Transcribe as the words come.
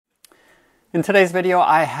In today's video,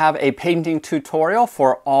 I have a painting tutorial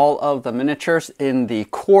for all of the miniatures in the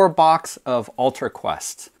core box of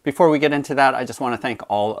AltarQuest. Before we get into that, I just want to thank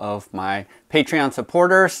all of my Patreon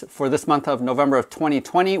supporters. For this month of November of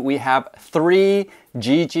 2020, we have 3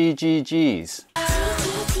 GGGGs.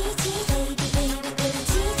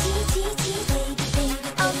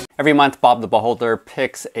 Every month, Bob the Beholder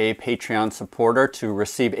picks a Patreon supporter to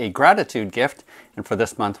receive a gratitude gift. And for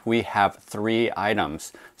this month, we have 3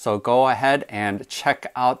 items. So go ahead and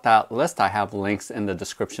check out that list. I have links in the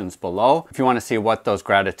descriptions below if you want to see what those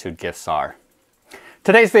gratitude gifts are.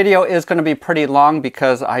 Today's video is going to be pretty long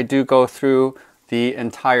because I do go through the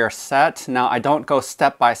entire set. Now, I don't go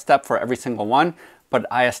step by step for every single one, but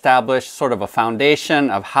I establish sort of a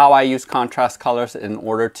foundation of how I use contrast colors in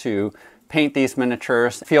order to paint these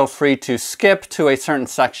miniatures. Feel free to skip to a certain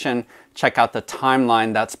section. Check out the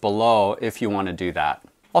timeline that's below if you want to do that.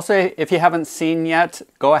 Also, if you haven't seen yet,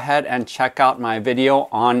 go ahead and check out my video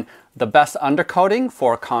on the best undercoating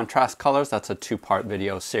for contrast colors. That's a 2-part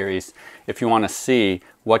video series if you want to see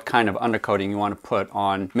what kind of undercoating you want to put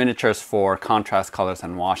on miniatures for contrast colors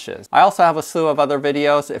and washes. I also have a slew of other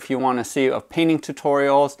videos if you want to see of painting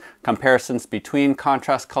tutorials, comparisons between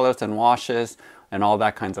contrast colors and washes, and all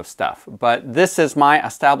that kinds of stuff. But this is my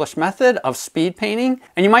established method of speed painting.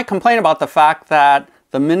 And you might complain about the fact that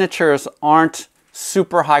the miniatures aren't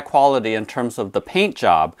super high quality in terms of the paint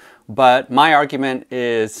job. But my argument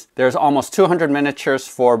is there's almost 200 miniatures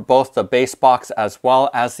for both the base box as well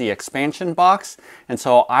as the expansion box. And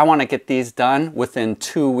so I want to get these done within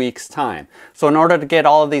 2 weeks' time. So in order to get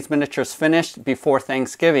all of these miniatures finished before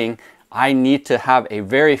Thanksgiving, I need to have a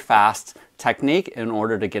very fast technique in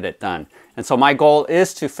order to get it done. And so my goal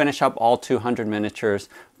is to finish up all 200 miniatures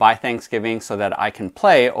by Thanksgiving so that I can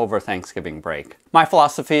play over Thanksgiving break. My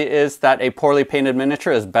philosophy is that a poorly painted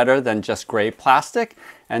miniature is better than just gray plastic.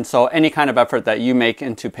 And so any kind of effort that you make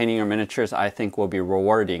into painting your miniatures, I think will be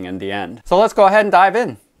rewarding in the end. So let's go ahead and dive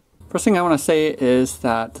in. First thing I want to say is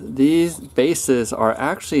that these bases are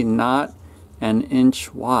actually not an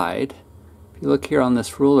inch wide. If you look here on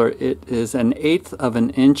this ruler, it is 1/8 of an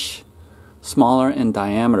inch smaller in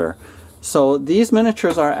diameter. So these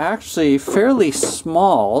miniatures are actually fairly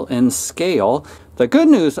small in scale. The good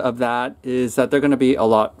news of that is that they're going to be a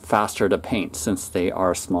lot faster to paint since they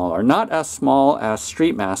are smaller. Not as small as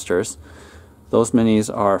Street Masters. Those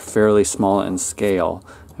minis are fairly small in scale.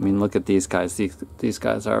 I mean, look at these guys. These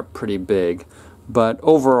guys are pretty big. But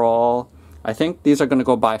overall, I think these are going to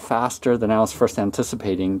go by faster than I was first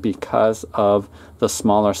anticipating because of the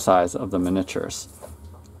smaller size of the miniatures.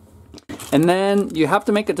 And then you have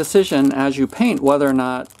to make a decision as you paint whether or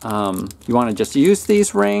not you want to just use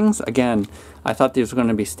these rings. Again, I thought these were going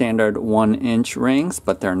to be standard 1-inch rings,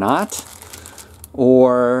 but they're not.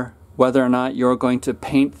 Or whether or not you're going to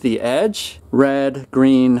paint the edge red,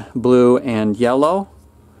 green, blue, and yellow.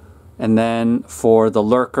 And then for the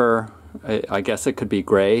lurker, I guess it could be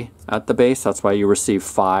gray at the base. That's why you receive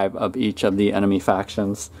 5 of each of the enemy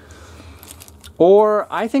factions. Or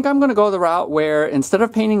I think I'm going to go the route where instead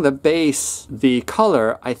of painting the base, the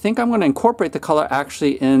color, I think I'm going to incorporate the color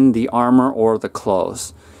actually in the armor or the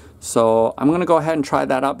clothes. So I'm going to go ahead and try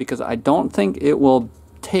that out because I don't think it will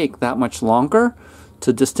take that much longer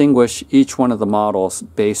to distinguish each one of the models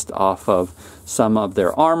based off of some of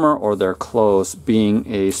their armor or their clothes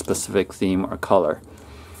being a specific theme or color.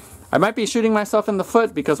 I might be shooting myself in the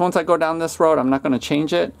foot because once I go down this road, I'm not going to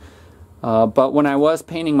change it. But when I was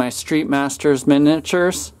painting my Street Masters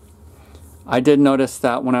miniatures, I did notice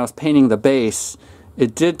that when I was painting the base,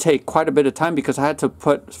 it did take quite a bit of time because I had to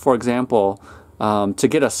put, for example, to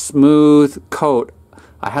get a smooth coat,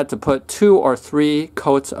 I had to put 2 or 3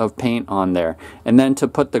 coats of paint on there. And then to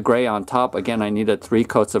put the gray on top, again, I needed 3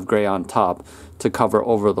 coats of gray on top to cover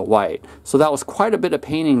over the white. So that was quite a bit of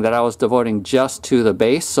painting that I was devoting just to the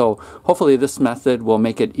base. So hopefully this method will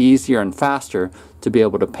make it easier and faster to be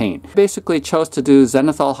able to paint. Basically chose to do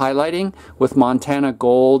zenithal highlighting with Montana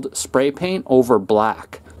Gold spray paint over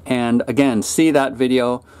black. And again, see that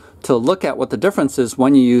video to look at what the difference is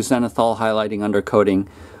when you use zenithal highlighting undercoating.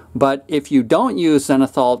 But if you don't use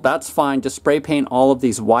zenithal, that's fine. Just spray paint all of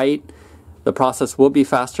these white. The process will be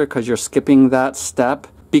faster because you're skipping that step.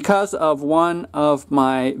 Because of one of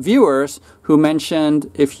my viewers who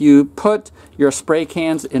mentioned if you put your spray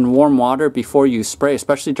cans in warm water before you spray,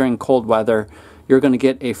 especially during cold weather, you're going to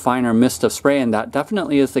get a finer mist of spray, and that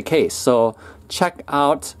definitely is the case. So check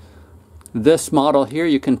out this model here.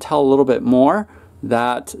 You can tell a little bit more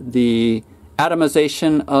that the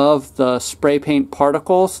atomization of the spray paint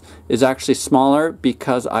particles is actually smaller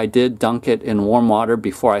because I did dunk it in warm water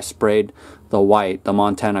before I sprayed the white, the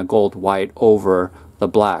Montana Gold white, over the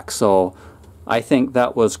black. So I think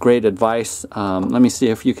that was great advice. Let me see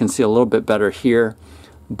if you can see a little bit better here,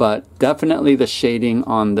 but definitely the shading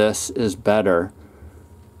on this is better.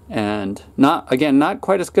 And not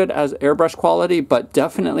quite as good as airbrush quality, but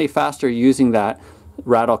definitely faster using that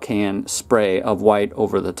rattle can spray of white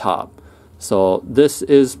over the top. So this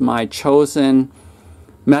is my chosen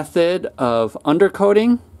method of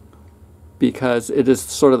undercoating because it is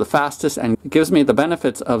sort of the fastest and gives me the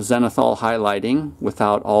benefits of zenithal highlighting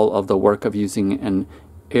without all of the work of using an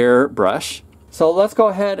airbrush. So let's go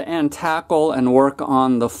ahead and tackle and work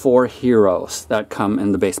on the 4 heroes that come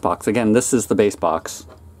in the base box. Again, this is the base box.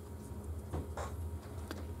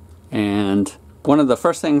 And one of the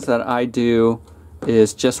first things that I do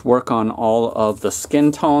is just work on all of the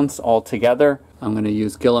skin tones all together. I'm going to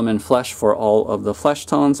use Guilliman Flesh for all of the flesh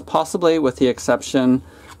tones, possibly with the exception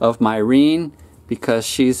of Myrene, because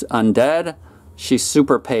she's undead. She's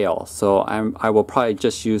super pale, so I will probably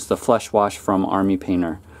just use the Flesh Wash from Army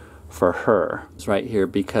Painter for her. It's right here,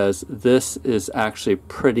 because this is actually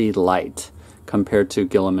pretty light compared to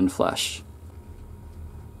Guilliman Flesh.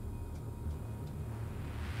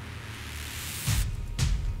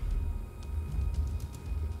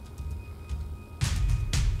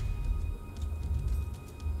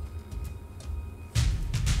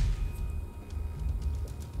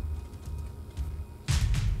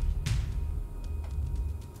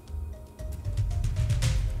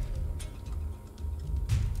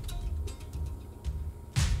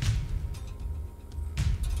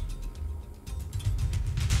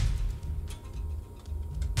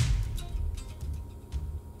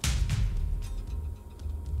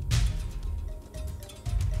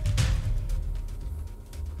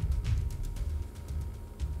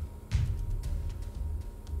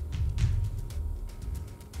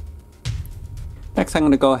 Next, I'm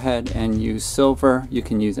going to go ahead and use silver. You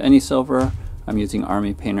can use any silver. I'm using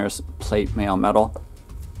Army Painter's Plate Mail Metal.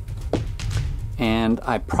 And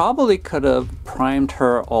I probably could have primed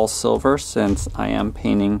her all silver since I am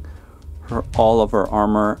painting all of her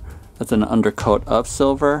armor as an undercoat of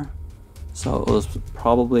silver. So it was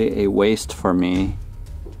probably a waste for me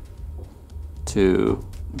to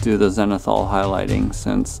do the zenithal highlighting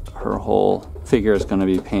since her whole figure is going to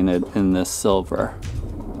be painted in this silver.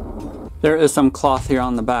 There is some cloth here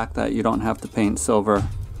on the back that you don't have to paint silver,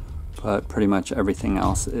 but pretty much everything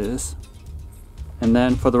else is. And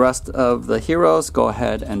then for the rest of the heroes, go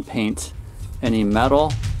ahead and paint any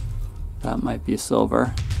metal that might be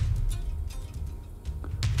silver,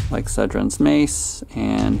 like Cedron's mace,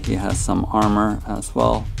 and he has some armor as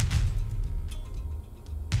well.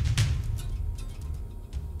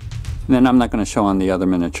 And then I'm not going to show on the other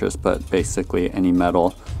miniatures, but basically any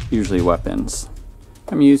metal, usually weapons.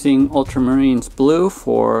 I'm using Ultramarines Blue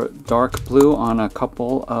for dark blue on a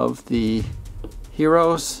couple of the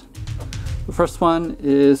heroes. The first one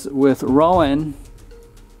is with Rowan.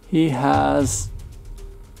 He has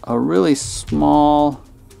a really small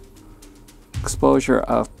exposure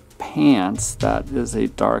of pants that is a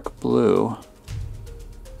dark blue.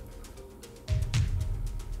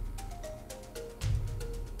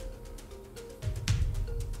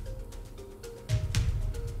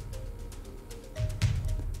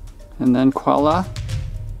 And then Quella,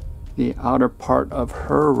 the outer part of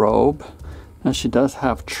her robe. Now she does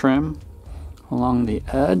have trim along the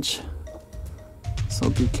edge, so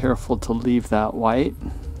be careful to leave that white.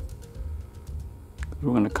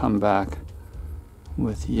 We're going to come back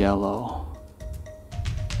with yellow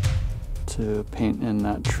to paint in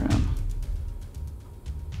that trim.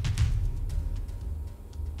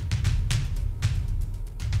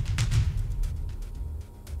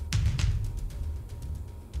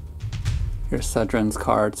 Here's Cedron's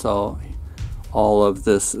card, so all of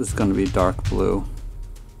this is going to be dark blue.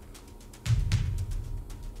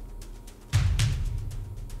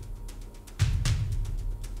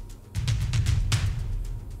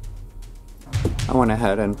 I went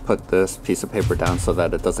ahead and put this piece of paper down so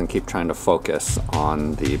that it doesn't keep trying to focus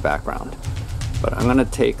on the background. But I'm going to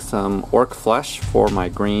take some Ork Flesh for my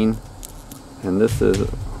green, and this is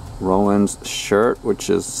Rowan's shirt, which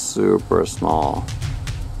is super small.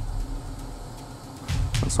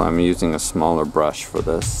 So I'm using a smaller brush for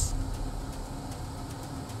this.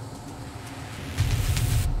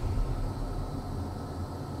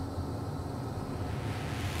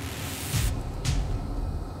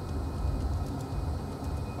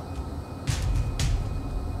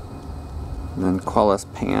 And then Quella's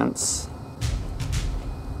pants.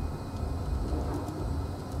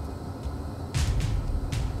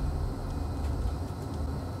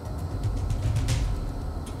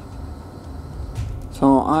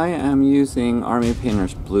 So I am using Army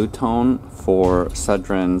Painter's Blue Tone for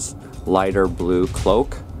Cedrin's lighter blue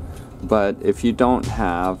cloak, but if you don't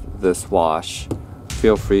have this wash,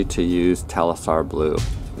 feel free to use Talassar blue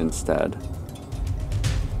instead.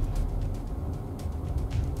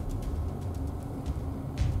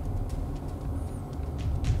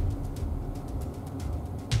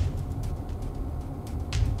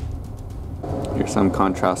 Here's some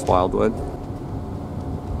contrast Wyldwood.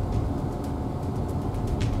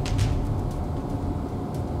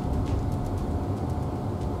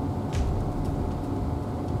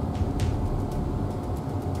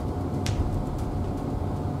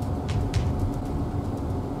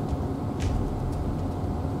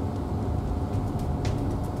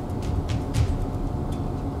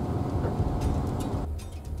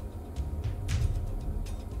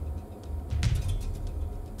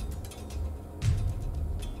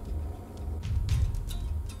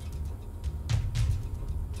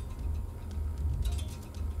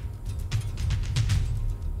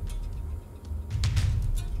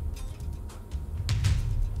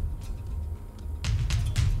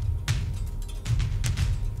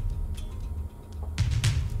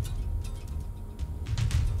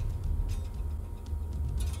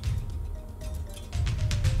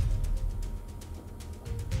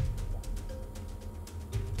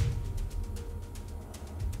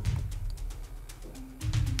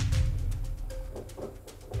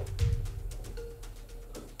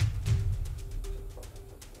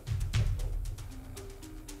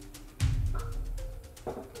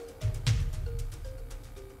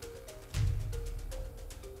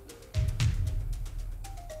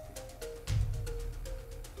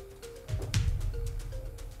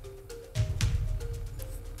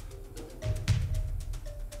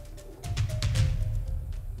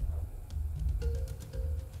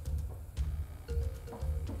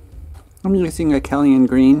 I'm using Akhelian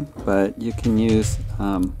Green, but you can use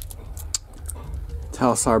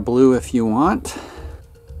Talassar Blue if you want.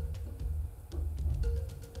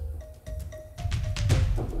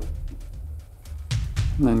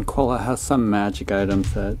 And then Quilla has some magic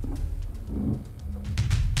items that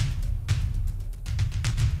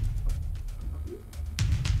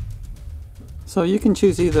so you can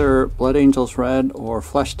choose either Blood Angels Red or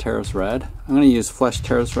Flesh Tears Red. I'm going to use Flesh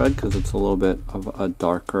Tears Red because it's a little bit of a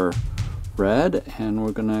darker red, and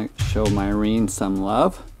we're going to show my Marine some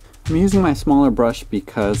love. I'm using my smaller brush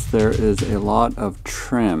because there is a lot of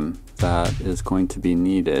trim that is going to be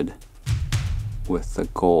needed with the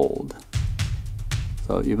gold.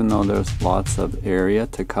 So even though there's lots of area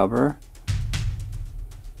to cover,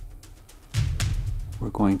 we're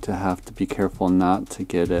going to have to be careful not to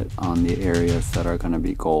get it on the areas that are going to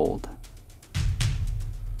be gold.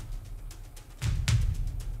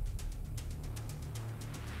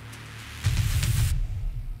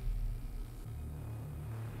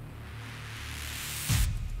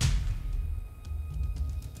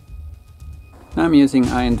 Now I'm using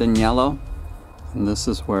Iyanden Yellow, and this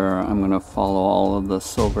is where I'm going to follow all of the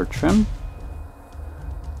silver trim.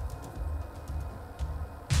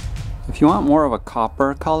 If you want more of a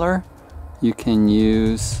copper color, you can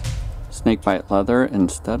use Snakebite Leather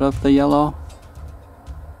instead of the yellow.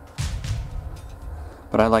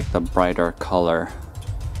 But I like the brighter color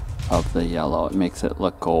of the yellow. It makes it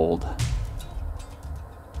look gold.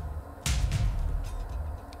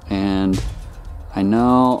 And I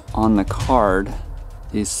know on the card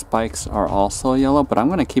these spikes are also yellow, but I'm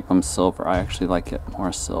going to keep them silver. I actually like it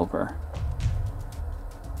more silver.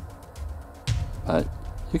 But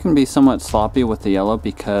you can be somewhat sloppy with the yellow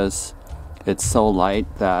because it's so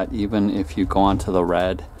light that even if you go onto the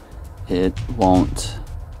red, it won't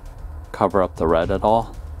cover up the red at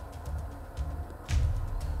all.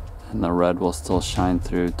 And the red will still shine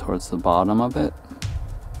through towards the bottom of it.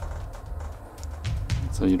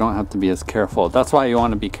 So you don't have to be as careful. That's why you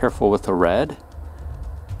want to be careful with the red,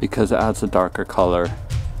 because it adds a darker color.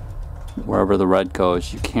 Wherever the red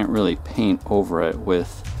goes, you can't really paint over it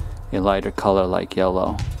with a lighter color like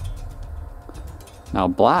yellow. Now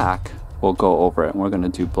black will go over it, and we're going to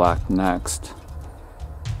do black next.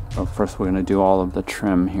 But first we're going to do all of the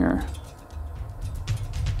trim here.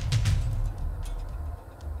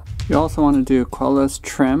 You also want to do Quilla's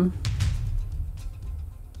trim.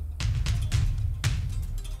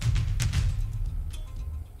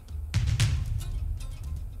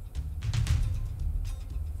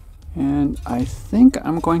 And I think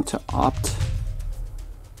I'm going to opt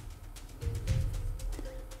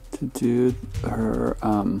to do her,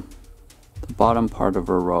 the bottom part of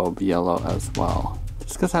her robe yellow as well.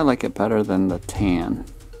 Just because I like it better than the tan.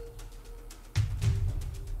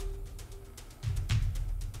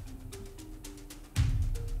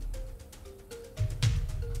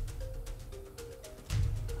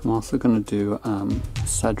 I'm also going to do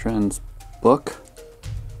Cedron's book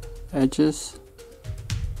edges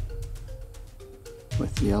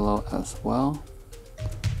with yellow as well.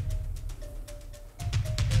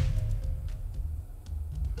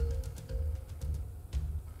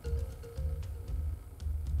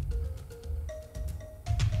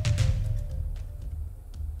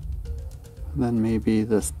 And then maybe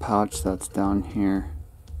this pouch that's down here,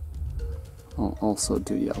 I'll also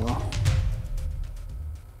do yellow,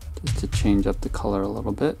 just to change up the color a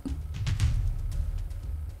little bit.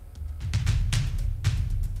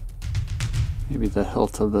 Maybe the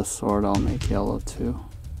hilt of the sword I'll make yellow too.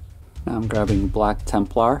 Now I'm grabbing black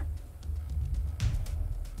Templar.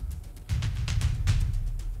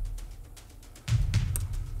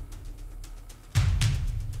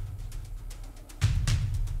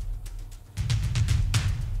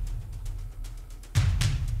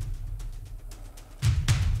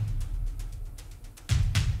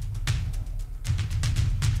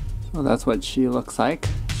 So that's what she looks like.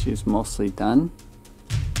 She's mostly done.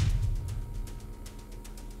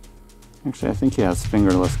 Actually, I think he has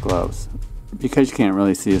fingerless gloves. Because you can't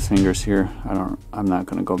really see his fingers here, I'm not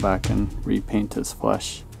going to go back and repaint his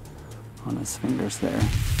flesh on his fingers there.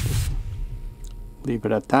 Just leave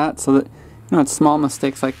it at that. So that, it's small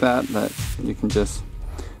mistakes like that that you can just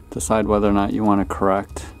decide whether or not you want to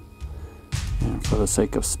correct. And for the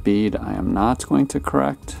sake of speed, I am not going to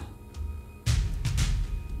correct.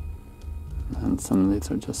 And some of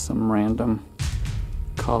these are just some random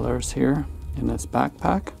colors here in his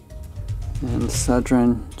backpack. And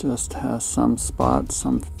Cedron just has some spots,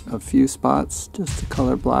 a few spots just to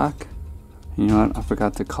color black. And you know what? I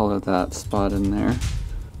forgot to color that spot in there.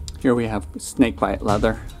 Here we have Snakebite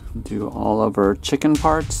Leather. Do all of her chicken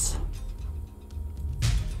parts.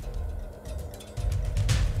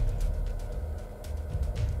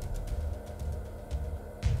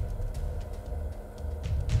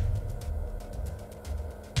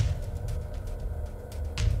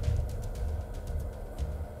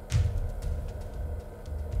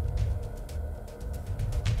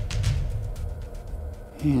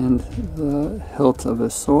 And the hilt of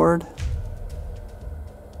his sword.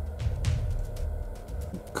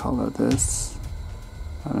 Color this.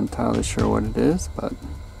 Not entirely sure what it is, but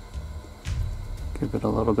give it a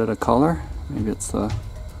little bit of color. Maybe it's a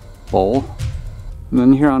bowl. And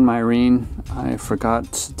then here on my Marine, I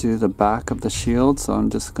forgot to do the back of the shield, so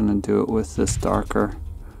I'm just going to do it with this darker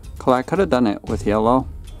color. I could have done it with yellow,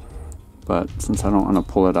 but since I don't want to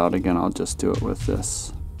pull it out again, I'll just do it with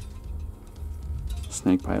this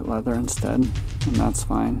Snakebite Leather instead, and that's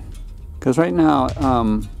fine. Because right now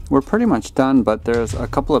we're pretty much done, but there's a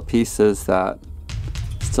couple of pieces that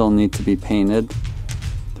still need to be painted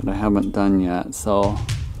that I haven't done yet, so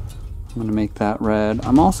I'm going to make that red.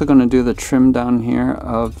 I'm also going to do the trim down here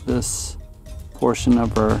of this portion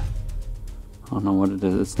of her, I don't know what it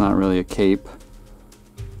is, it's not really a cape,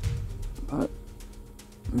 but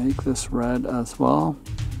make this red as well.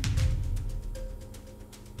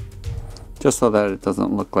 Just so that it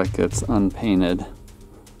doesn't look like it's unpainted.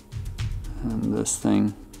 And this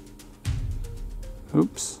thing,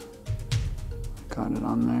 oops, got it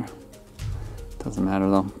on there. Doesn't matter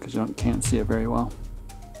though, because you can't see it very well.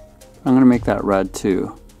 I'm going to make that red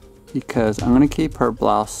too, because I'm going to keep her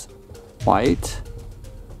blouse white.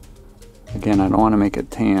 Again, I don't want to make it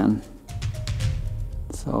tan.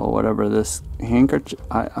 So whatever this handkerchief,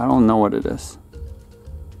 I don't know what it is,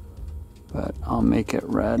 but I'll make it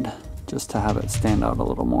red, just to have it stand out a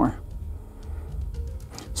little more.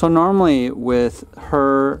 So normally with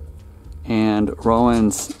her and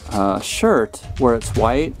Rowan's shirt, where it's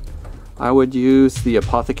white, I would use the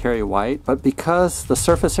Apothecary white, but because the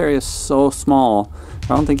surface area is so small, I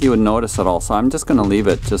don't think you would notice at all. So I'm just going to leave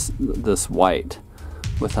it just this white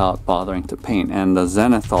without bothering to paint. And the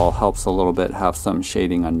Zenithal helps a little bit have some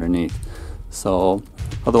shading underneath. So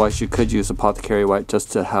otherwise you could use Apothecary white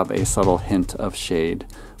just to have a subtle hint of shade.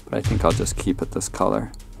 But I think I'll just keep it this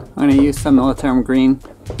color. I'm going to use some Militarum Green.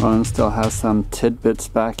 Rowan still has some tidbits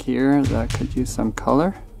back here that could use some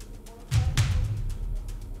color.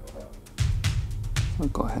 I'll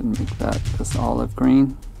go ahead and make that this olive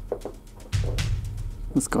green.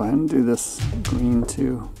 Let's go ahead and do this green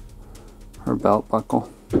to her belt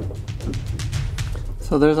buckle.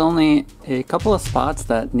 So there's only a couple of spots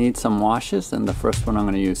that need some washes, and the first one I'm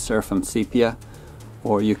going to use Seraphim Sepia,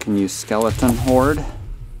 or you can use Skeleton Horde.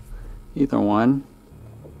 Either one.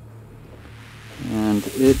 And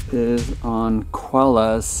it is on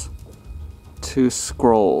Quella's 2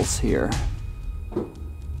 scrolls here.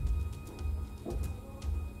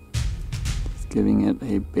 Just giving it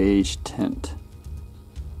a beige tint.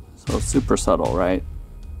 So super subtle, right?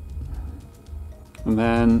 And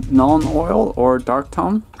then Nuln Oil or Dark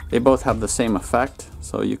Tone. They both have the same effect,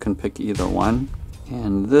 so you can pick either one.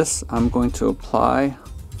 And this I'm going to apply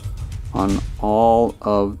on all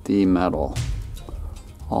of the metal,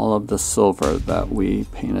 all of the silver that we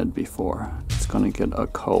painted before. It's going to get a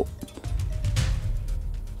coat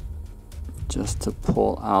just to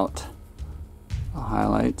pull out the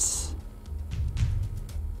highlights.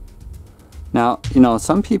 Now, you know,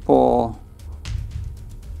 some people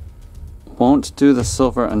won't do the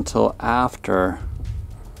silver until after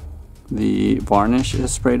the varnish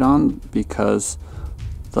is sprayed on, because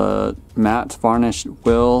the matte varnish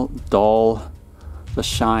will dull the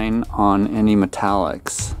shine on any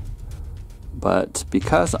metallics. But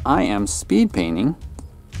because I am speed painting,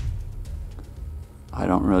 I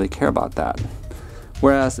don't really care about that.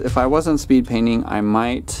 Whereas if I wasn't speed painting, I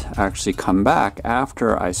might actually come back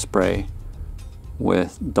after I spray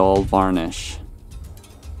with dull varnish,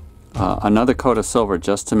 another coat of silver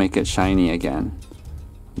just to make it shiny again.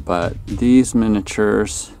 But these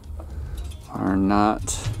miniatures are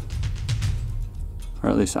not, or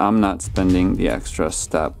at least I'm not spending the extra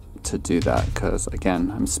step to do that, because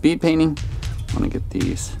again, I'm speed painting. I want to get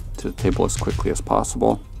these to the table as quickly as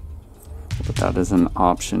possible, but that is an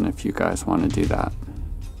option if you guys want to do that.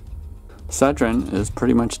 Cedrin is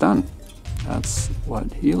pretty much done. That's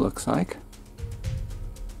what he looks like.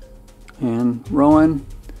 And Rowan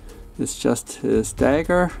is just his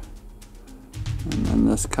dagger. And then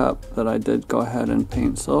this cup that I did go ahead and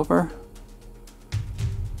paint silver.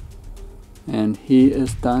 And he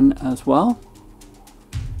is done as well.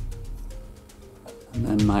 And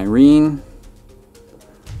then Myrene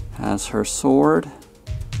has her sword.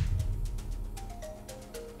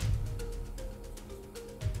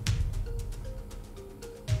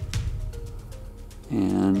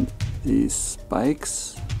 And these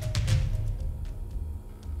spikes.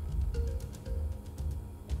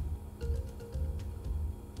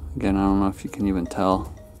 Again, I don't know if you can even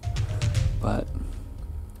tell, but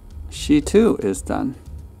she too is done.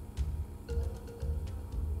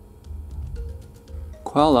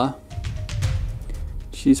 Quella,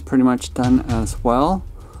 she's pretty much done as well.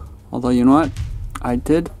 Although, you know what? I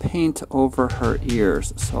did paint over her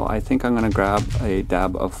ears, so I think I'm going to grab a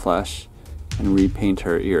dab of flesh and repaint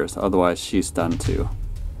her ears. Otherwise, she's done too.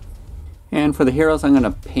 And for the heroes, I'm going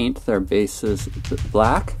to paint their bases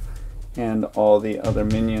black. And all the other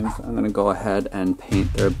minions, I'm going to go ahead and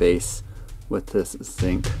paint their base with this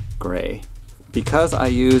zinc gray. Because I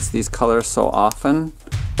use these colors so often,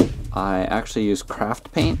 I actually use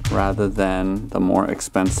craft paint rather than the more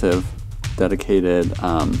expensive dedicated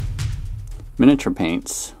miniature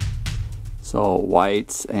paints. So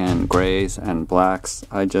whites and grays and blacks,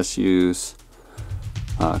 I just use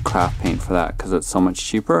craft paint for that because it's so much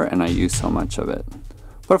cheaper and I use so much of it.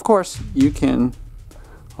 But of course, you can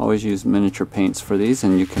always use miniature paints for these,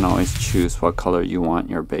 and you can always choose what color you want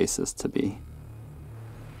your bases to be.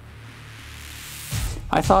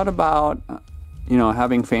 I thought about, you know,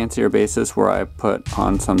 having fancier bases where I put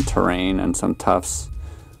on some terrain and some tufts,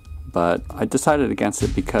 but I decided against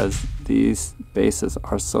it because these bases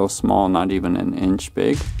are so small, not even an inch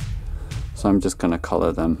big. So I'm just going to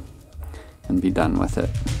color them and be done with it.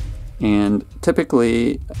 And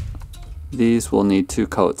typically these will need 2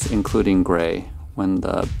 coats, including gray. When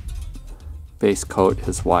the base coat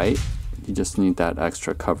is white, you just need that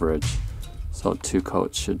extra coverage. So 2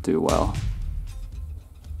 coats should do well.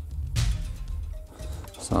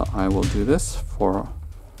 So I will do this for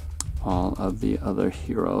all of the other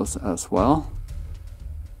heroes as well.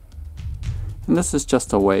 And this is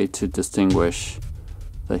just a way to distinguish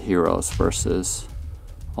the heroes versus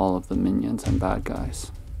all of the minions and bad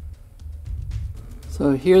guys.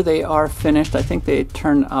 So here they are finished. I think they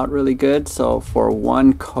turned out really good. So for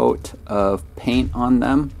 1 coat of paint on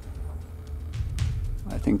them,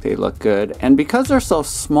 I think they look good. And because they're so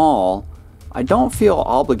small, I don't feel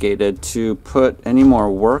obligated to put any more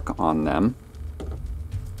work on them.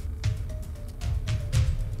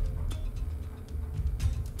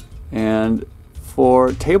 And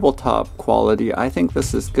for tabletop quality, I think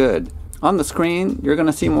this is good. On the screen, you're going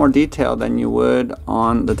to see more detail than you would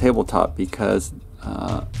on the tabletop because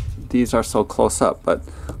these are so close up. But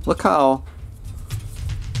look how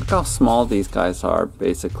small these guys are,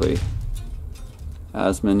 basically,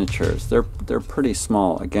 as miniatures. They're pretty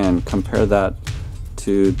small. Again, compare that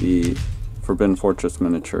to the Forbidden Fortress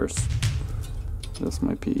miniatures. This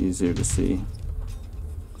might be easier to see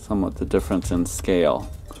somewhat the difference in scale.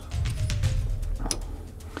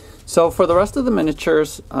 So for the rest of the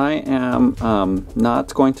miniatures, I am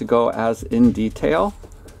not going to go as in detail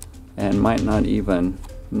and might not even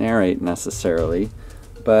narrate necessarily.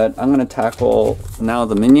 But I'm going to tackle now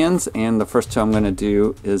the minions, and the first two I'm going to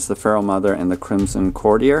do is the Feral Mother and the Crimson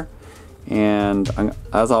Courtier. And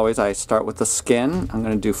as always, I start with the skin. I'm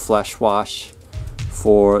going to do Flesh Wash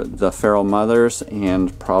for the Feral Mothers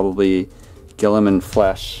and probably Guilliman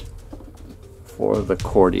Flesh for the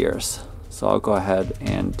Courtiers. So I'll go ahead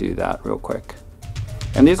and do that real quick.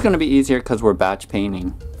 And these are going to be easier because we're batch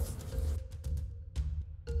painting.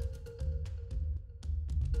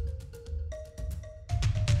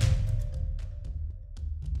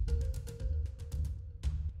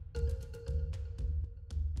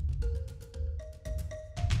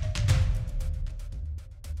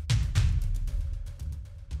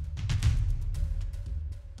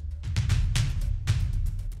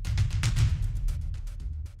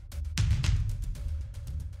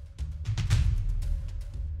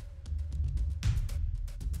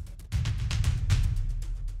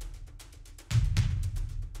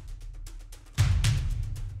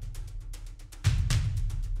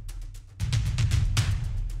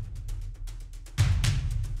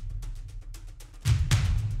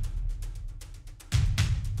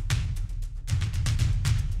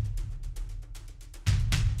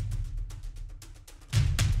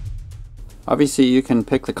 Obviously you can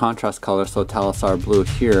pick the contrast color, so Talassar blue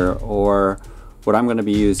here, or what I'm going to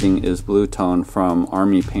be using is blue tone from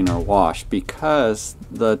Army Painter Wash, because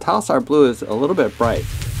the Talassar blue is a little bit bright.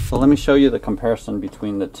 So let me show you the comparison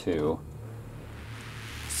between the two.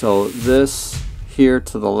 So this here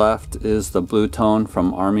to the left is the blue tone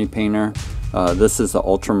from Army Painter. This is the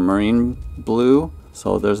Ultramarine Blue,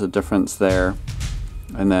 so there's a difference there.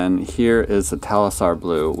 And then here is the Talassar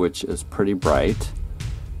blue, which is pretty bright.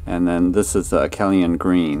 And then this is the Akhelian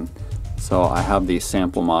Green. So I have these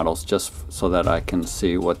sample models just so that I can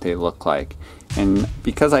see what they look like. And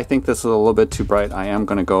because I think this is a little bit too bright, I am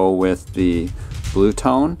going to go with the blue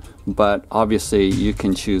tone, but obviously you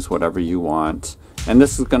can choose whatever you want. And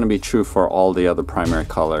this is going to be true for all the other primary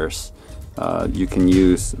colors. You can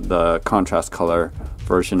use the contrast color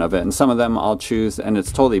version of it, and some of them I'll choose, and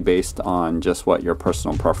it's totally based on just what your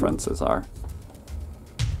personal preferences are.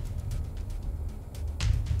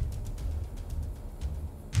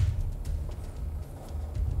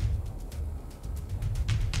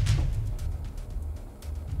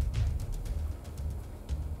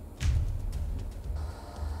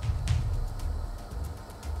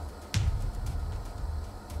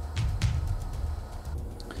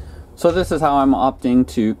 So this is how I'm opting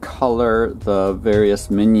to color the various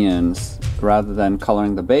minions. Rather than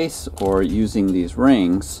coloring the base or using these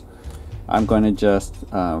rings, I'm going to just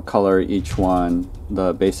color each one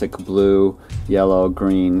the basic blue, yellow,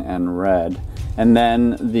 green, and red. And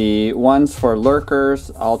then the ones for lurkers,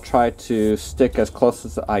 I'll try to stick as close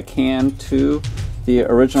as I can to the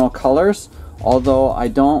original colors. Although I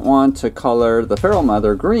don't want to color the Feral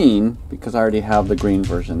Mother green because I already have the green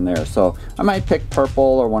version there. So I might pick purple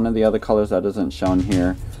or one of the other colors that isn't shown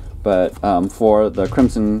here. But for the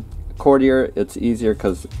Crimson Courtier, it's easier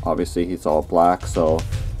because obviously he's all black, so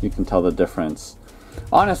you can tell the difference.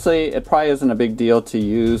 Honestly, it probably isn't a big deal to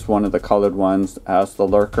use one of the colored ones as the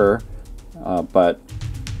lurker, but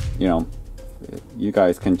you know, you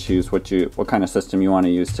guys can choose what kind of system you want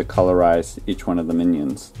to use to colorize each one of the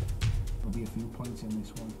minions. There'll be a few points in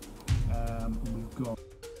this one. We've got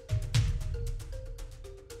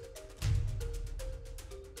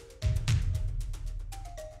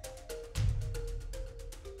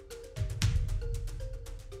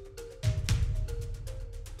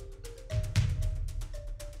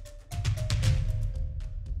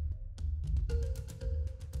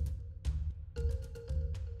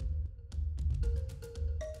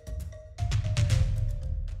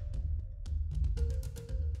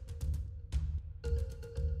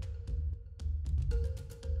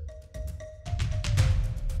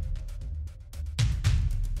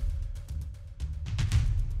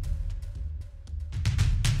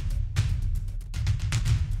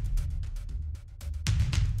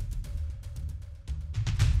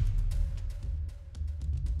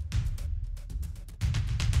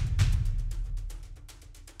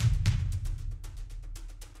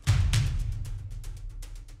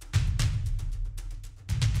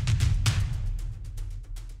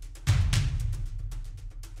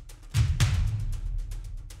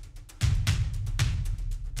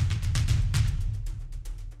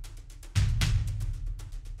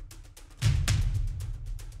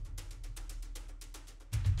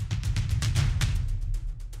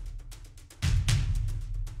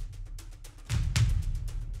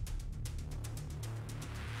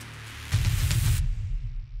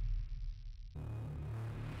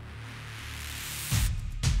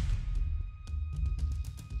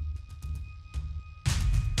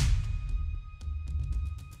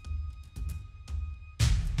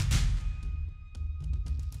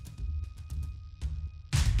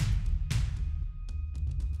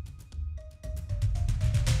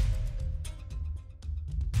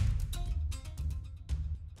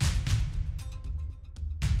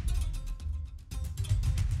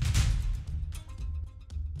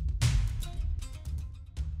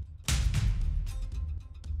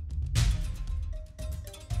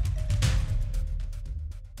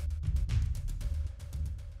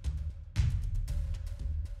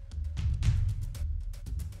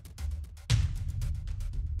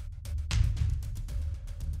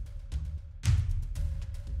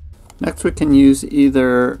Next we can use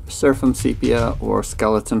either Seraphim Sepia or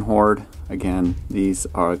Skeleton Horde. Again, these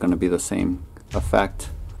are going to be the same effect.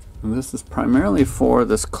 And this is primarily for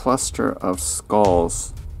this cluster of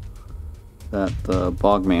skulls that the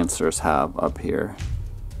Bogmancers have up here.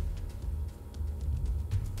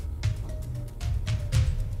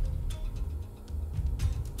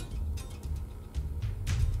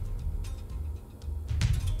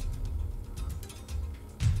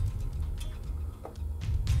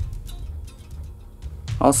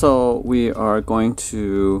 Also, we are going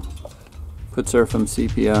to put Seraphim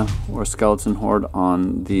Sepia or Skeleton Horde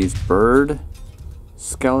on these bird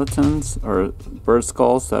skeletons or bird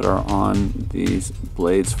skulls that are on these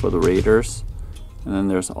blades for the raiders. And then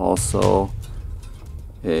there's also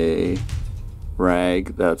a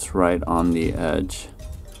rag that's right on the edge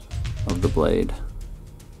of the blade.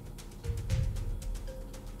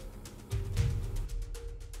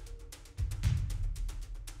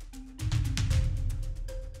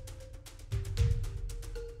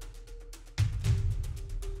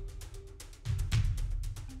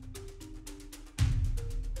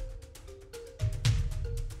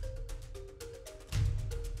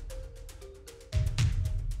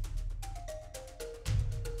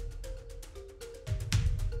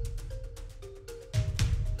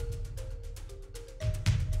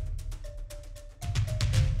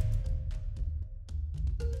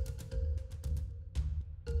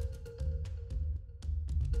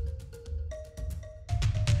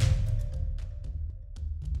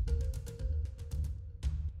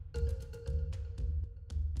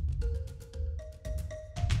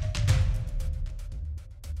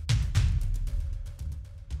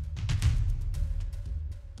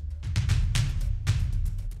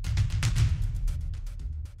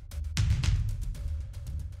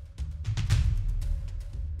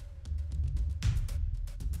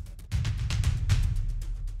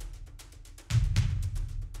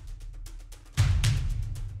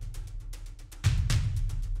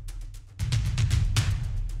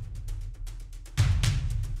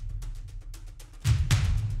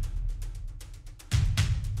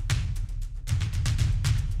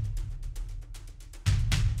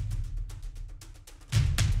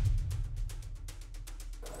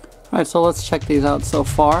 Alright, so let's check these out so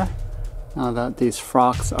far, now that these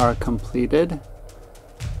frocks are completed.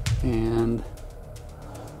 And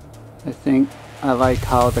I think I like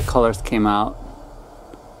how the colors came out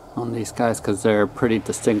on these guys because they're pretty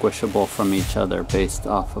distinguishable from each other based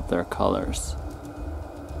off of their colors.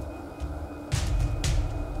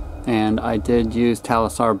 And I did use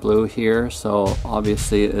Talassar Blue here, so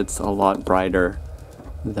obviously it's a lot brighter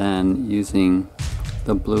than using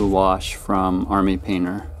the blue wash from Army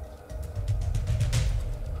Painter.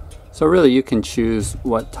 So really you can choose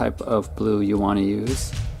what type of blue you want to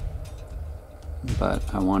use, but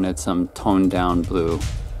I wanted some toned down blue.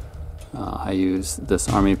 I use this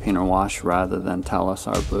Army Painter wash rather than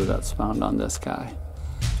Talassar Blue that's found on this guy.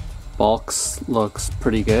 Bulks looks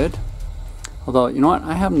pretty good. Although, you know what,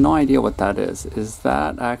 I have no idea what that is. Is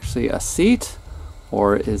that actually a seat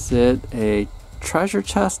or is it a treasure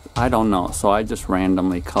chest? I don't know, so I just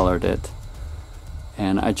randomly colored it.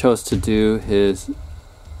 And I chose to do his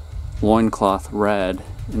loincloth red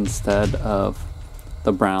instead of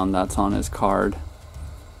the brown that's on his card.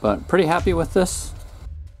 But pretty happy with this.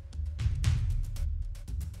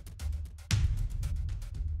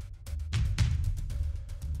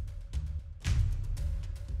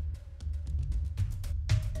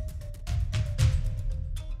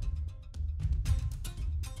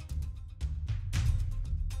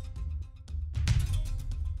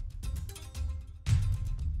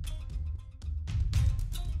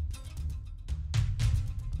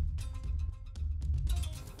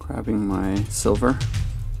 Grabbing my silver.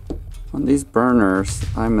 On these burners,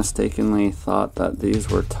 I mistakenly thought that these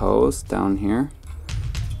were toes down here,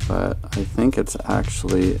 but I think it's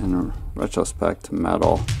actually in retrospect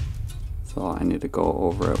metal, so I need to go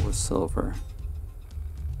over it with silver.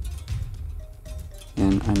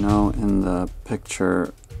 And I know in the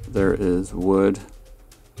picture there is wood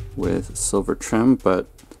with silver trim, but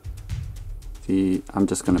I'm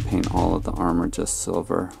just going to paint all of the armor just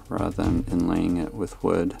silver rather than inlaying it with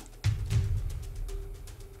wood.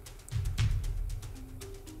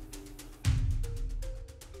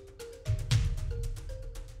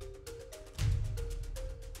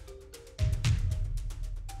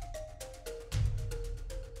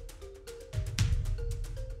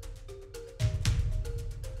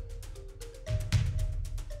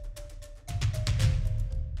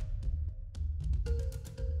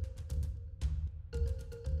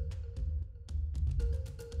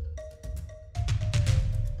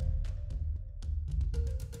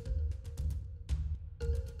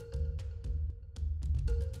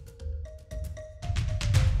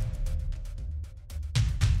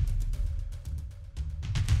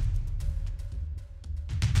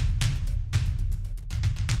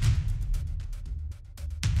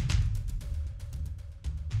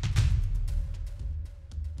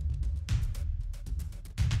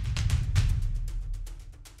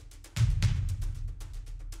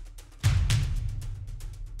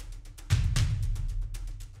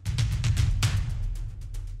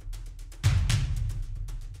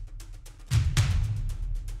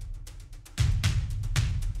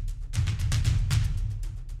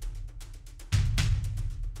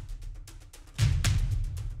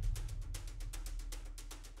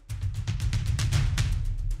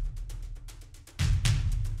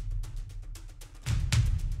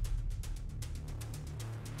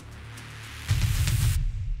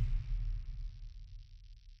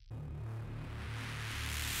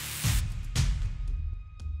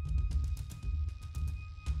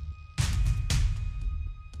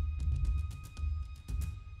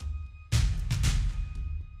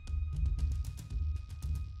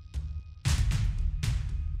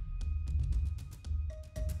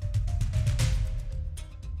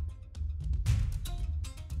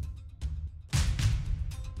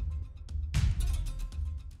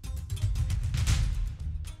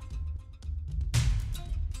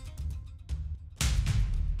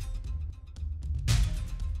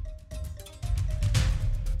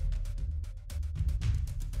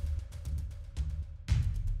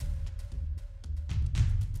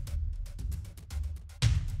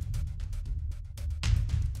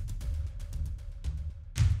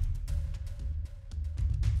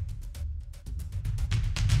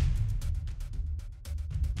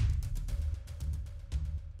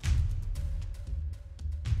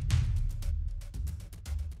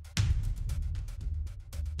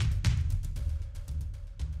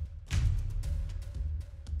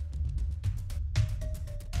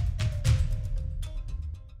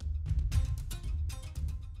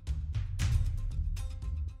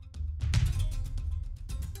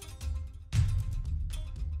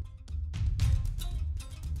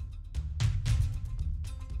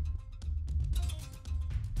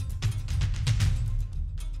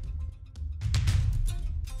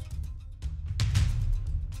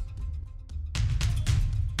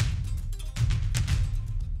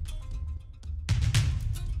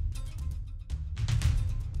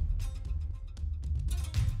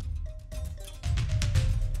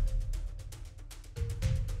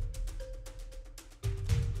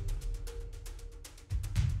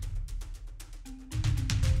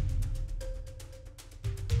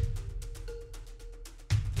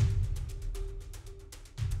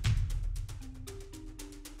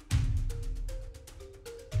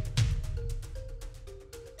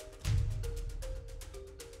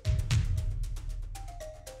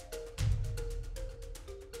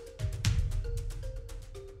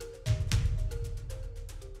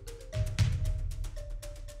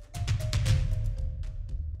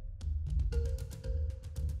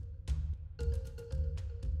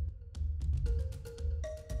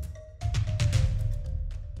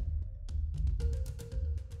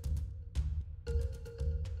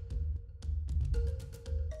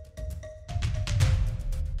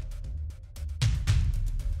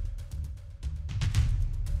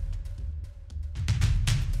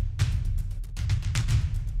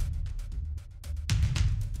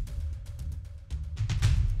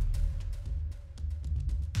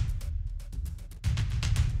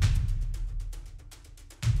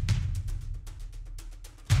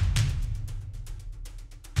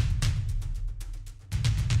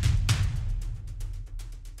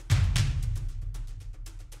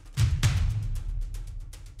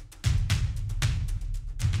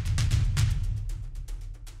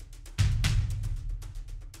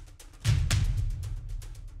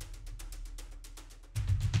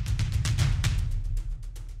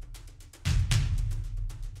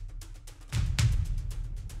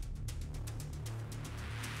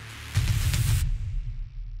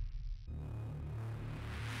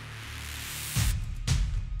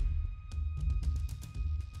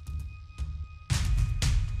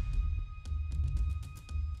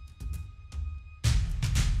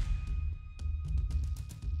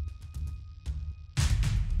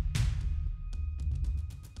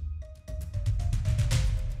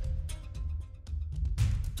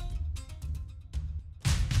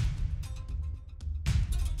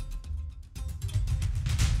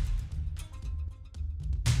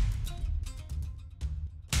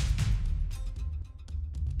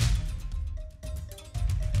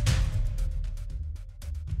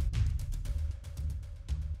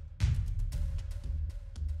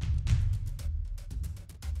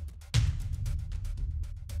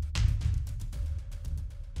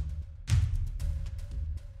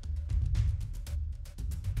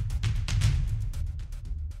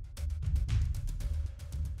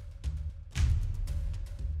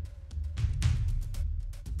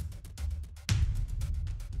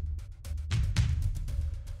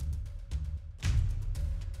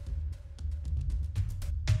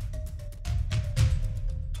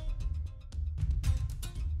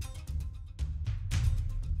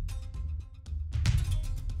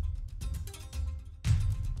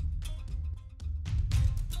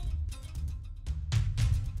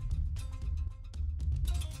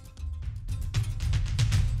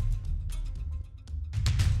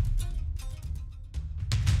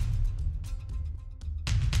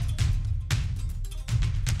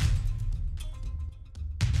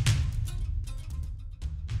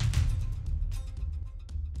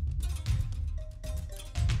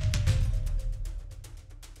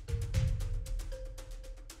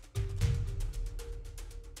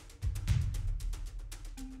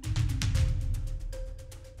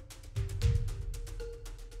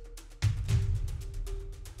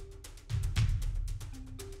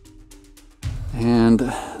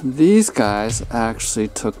 And these guys actually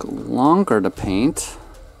took longer to paint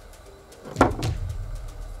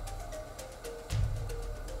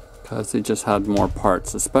because they just had more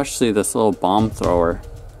parts, especially this little bomb thrower.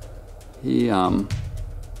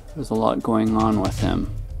 There's a lot going on with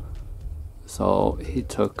him. So he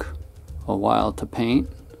took a while to paint,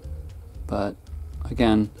 but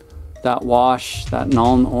again, that wash, that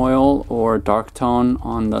Nuln oil or dark tone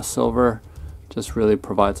on the silver just really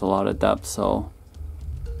provides a lot of depth. So,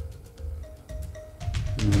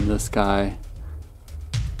 and then this guy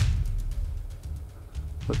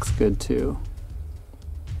looks good too.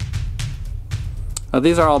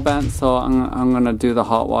 These are all bent, so I'm gonna do the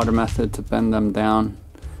hot water method to bend them down.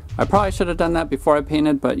 I probably should have done that before I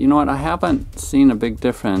painted, but you know what, I haven't seen a big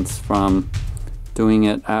difference from doing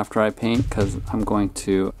it after I paint, because I'm going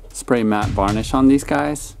to spray matte varnish on these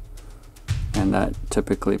guys, and that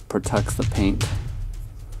typically protects the paint.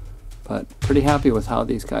 But pretty happy with how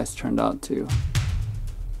these guys turned out too.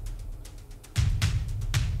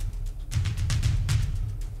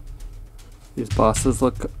 These bosses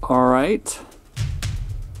look alright.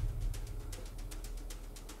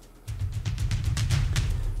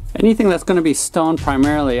 Anything that's going to be stone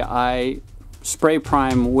primarily, I spray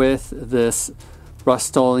prime with this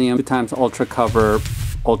Rust-Oleum 2x Ultra Cover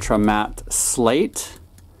Ultra Matte Slate,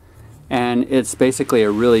 and it's basically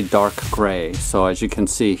a really dark gray. So as you can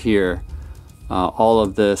see here, all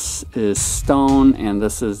of this is stone, and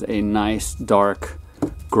this is a nice dark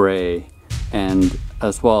gray. And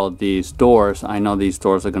as well, these doors, I know these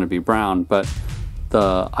doors are going to be brown, but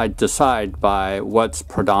I decide by what's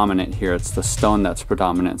predominant here. It's the stone that's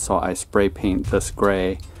predominant, so I spray paint this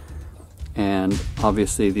gray, and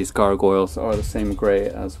obviously these gargoyles are the same gray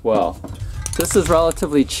as well. This is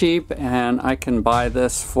relatively cheap, and I can buy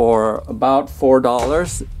this for about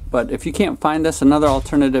 $4, but if you can't find this, another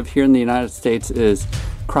alternative here in the United States is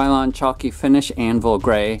Krylon Chalky Finish Anvil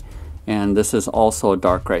Gray, and this is also a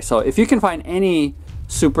dark gray. So if you can find any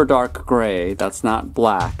super dark gray that's not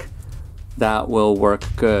black, that will work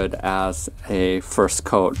good as a first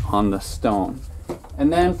coat on the stone.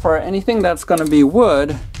 And then for anything that's going to be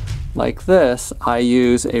wood like this, I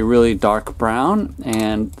use a really dark brown,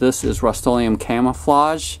 and this is Rust-Oleum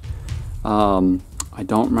Camouflage. I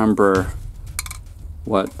don't remember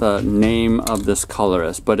what the name of this color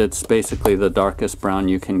is, but it's basically the darkest brown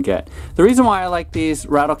you can get. The reason why I like these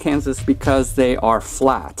rattle cans is because they are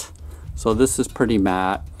flat. So this is pretty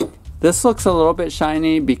matte. This looks a little bit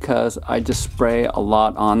shiny because I just spray a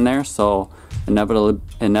lot on there, so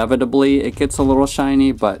inevitably it gets a little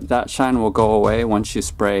shiny, but that shine will go away once you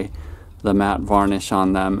spray the matte varnish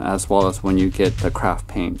on them, as well as when you get the craft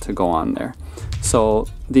paint to go on there. So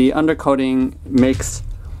the undercoating makes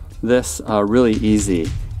this really easy.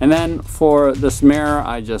 And then for this mirror,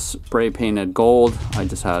 I just spray painted gold. I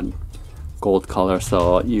just had gold color,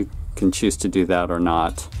 so you can choose to do that or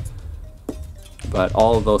not. But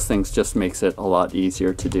all of those things just makes it a lot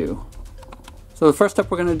easier to do. So the first step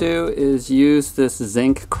we're going to do is use this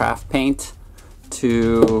Zinc craft paint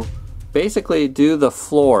to basically do the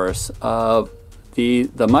floors of the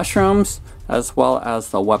mushrooms as well as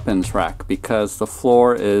the weapons rack, because the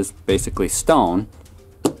floor is basically stone.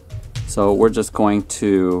 So we're just going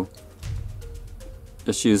to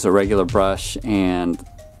just use a regular brush and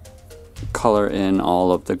color in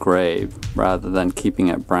all of the gray rather than keeping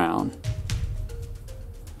it brown.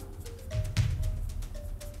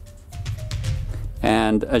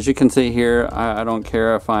 And as you can see here, I don't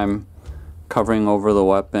care if I'm covering over the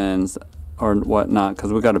weapons or whatnot,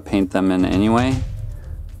 because we got to paint them in anyway.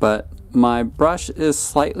 But my brush is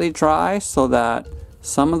slightly dry so that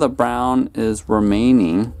some of the brown is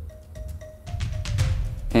remaining.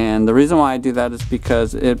 And the reason why I do that is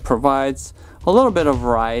because it provides a little bit of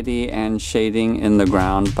variety and shading in the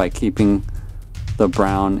ground by keeping the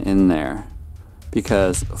brown in there.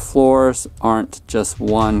 Because floors aren't just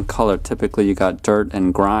one color. Typically you got dirt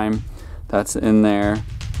and grime that's in there.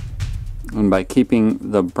 And by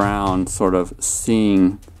keeping the brown, sort of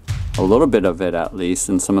seeing a little bit of it at least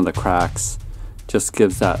in some of the cracks, just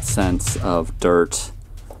gives that sense of dirt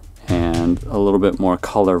and a little bit more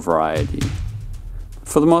color variety.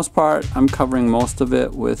 For the most part, I'm covering most of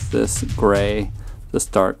it with this gray, this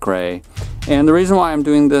dark gray. And the reason why I'm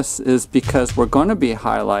doing this is because we're going to be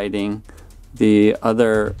highlighting the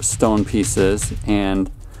other stone pieces,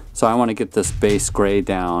 and so I want to get this base gray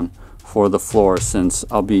down for the floor, since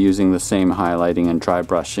I'll be using the same highlighting and dry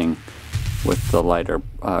brushing with the lighter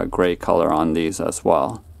gray color on these as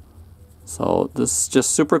well. So this is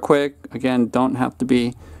just super quick. Again, don't have to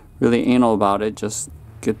be really anal about it, just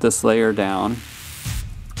get this layer down,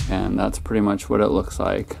 and that's pretty much what it looks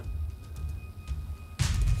like.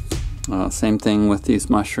 Same thing with these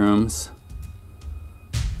mushrooms.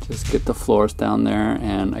 Just get the floors down there,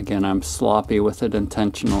 and again, I'm sloppy with it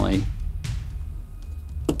intentionally.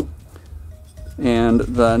 And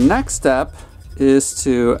the next step is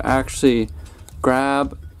to actually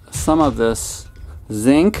grab some of this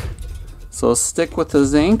zinc. So stick with the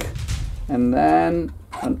zinc, and then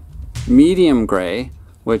a medium gray,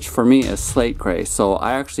 which for me is slate gray. So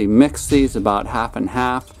I actually mix these about half and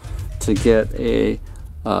half to get a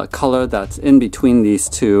color that's in between these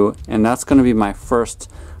two, and that's going to be my first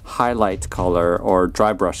highlight color or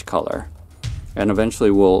dry brush color. And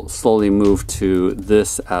eventually we'll slowly move to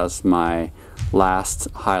this as my last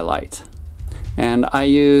highlight. And I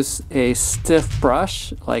use a stiff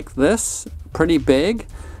brush like this, pretty big,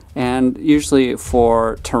 and usually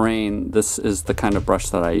for terrain this is the kind of brush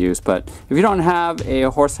that I use. But if you don't have a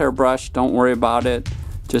horsehair brush, don't worry about it.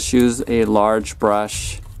 Just use a large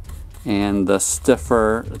brush, and the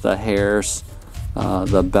stiffer the hairs,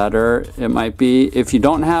 the better it might be. If you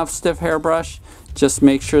don't have stiff hairbrush, just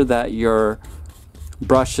make sure that your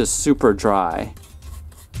brush is super dry.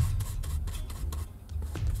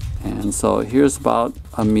 And so here's about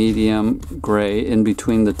a medium gray in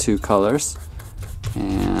between the two colors,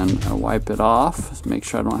 and I wipe it off, just make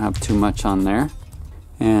sure I don't have too much on there,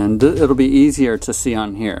 and it'll be easier to see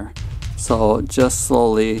on here. So just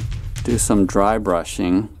slowly do some dry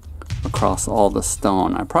brushing across all the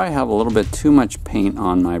stone. I probably have a little bit too much paint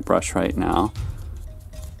on my brush right now.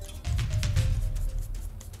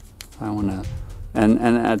 I want to, and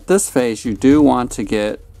at this phase you do want to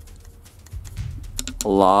get a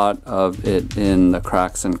lot of it in the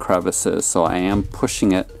cracks and crevices, so I am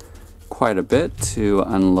pushing it quite a bit to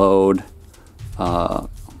unload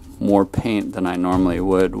more paint than I normally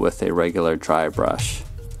would with a regular dry brush.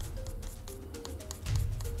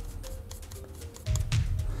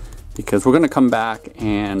 Because we're going to come back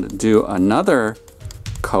and do another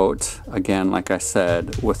coat, again like I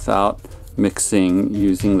said, without mixing,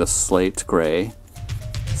 using the slate gray.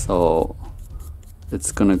 So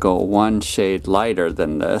it's going to go one shade lighter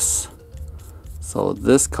than this. So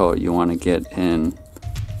this coat you want to get in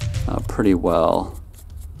pretty well.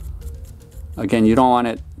 Again, you don't want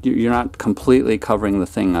it, you're not completely covering the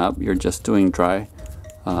thing up, you're just doing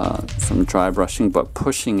some dry brushing, but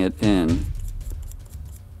pushing it in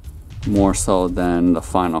more so than the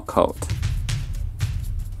final coat.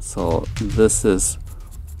 So this is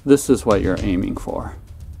what you're aiming for.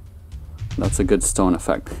 That's a good stone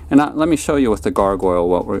effect. And let me show you with the gargoyle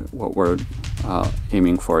what we're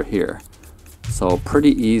aiming for here. So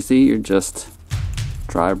pretty easy. You're just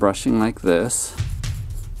dry brushing like this.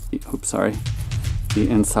 Oops, sorry. The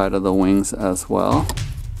inside of the wings as well.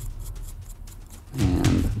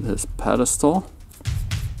 And this pedestal.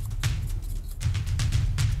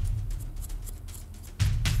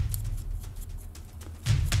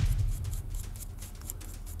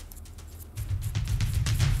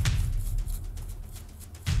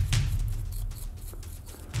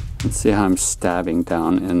 And see how I'm stabbing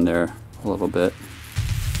down in there a little bit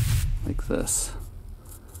like this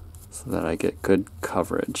so that I get good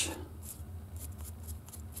coverage.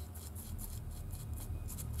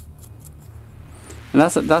 And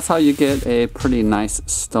that's how you get a pretty nice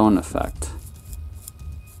stone effect.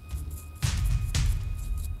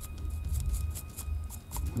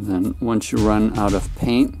 And then once you run out of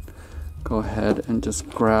paint, go ahead and just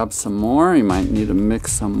grab some more. You might need to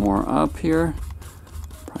mix some more up here.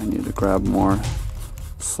 I need to grab more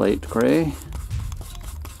slate gray.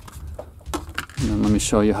 And then let me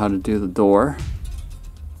show you how to do the door.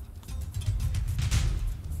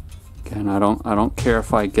 Again, I don't care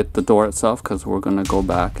if I get the door itself, because we're going to go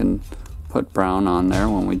back and put brown on there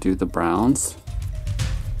when we do the browns.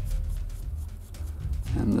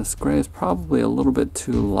 And this gray is probably a little bit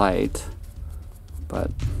too light, but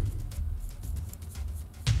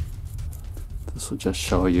this will just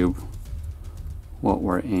show you what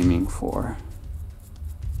we're aiming for.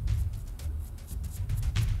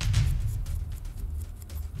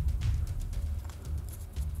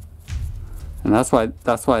 And that's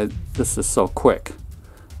why this is so quick.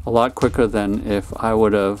 A lot quicker than if I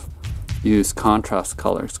would have used contrast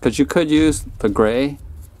colors. Because you could use the gray.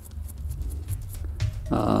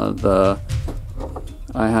 I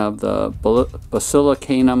have the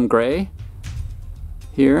Basilicanum gray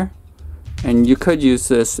here. And you could use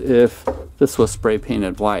this if this was spray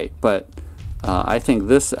painted white, but I think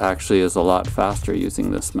this actually is a lot faster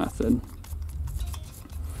using this method.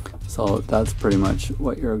 So that's pretty much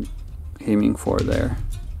what you're aiming for there.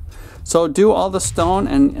 So do all the stone,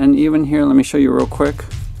 and even here, let me show you real quick.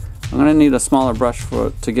 I'm going to need a smaller brush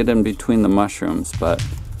to get in between the mushrooms, but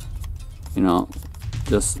you know,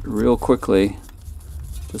 just real quickly,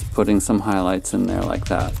 just putting some highlights in there like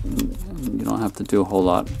that. And you don't have to do a whole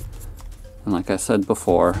lot. And like I said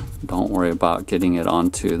before, don't worry about getting it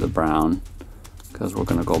onto the brown, because we're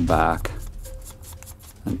going to go back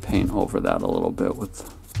and paint over that a little bit with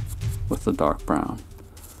the dark brown.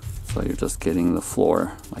 So you're just getting the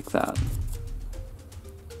floor like that.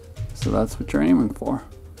 So that's what you're aiming for.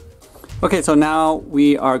 Okay, so now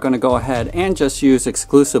we are going to go ahead and just use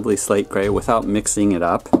exclusively slate gray without mixing it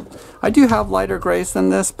up. I do have lighter grays than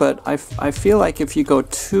this, but I feel like if you go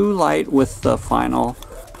too light with the final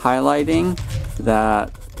highlighting,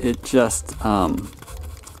 that it just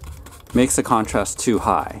makes the contrast too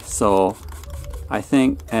high. So I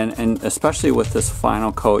think, and especially with this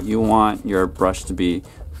final coat, you want your brush to be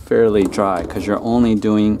fairly dry, because you're only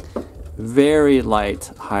doing very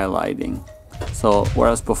light highlighting. So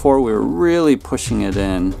whereas before we were really pushing it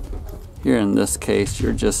in, here in this case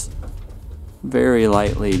you're just very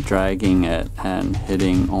lightly dragging it and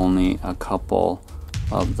hitting only a couple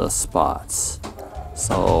of the spots.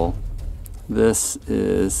 So this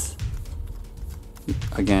is,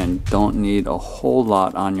 again, don't need a whole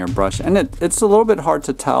lot on your brush, and it's a little bit hard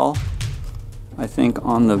to tell, I think,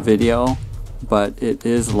 on the video, but it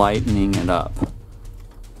is lightening it up.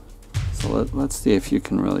 So let's see if you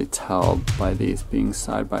can really tell by these being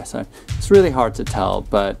side by side. It's really hard to tell,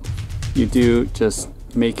 but you do just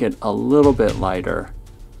make it a little bit lighter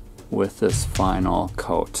with this final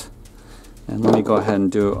coat. And let me go ahead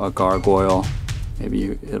and do a gargoyle.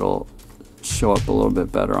 Maybe it'll show up a little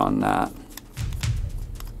bit better on that.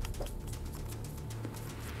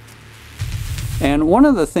 And one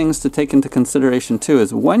of the things to take into consideration too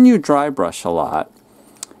is when you dry brush a lot,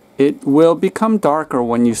 it will become darker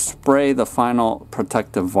when you spray the final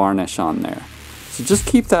protective varnish on there. So just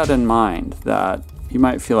keep that in mind, that you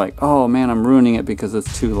might feel like, oh man, I'm ruining it because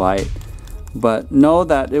it's too light. But know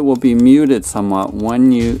that it will be muted somewhat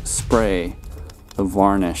when you spray the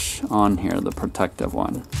varnish on here, the protective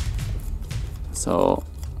one. So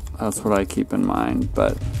that's what I keep in mind.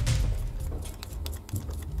 But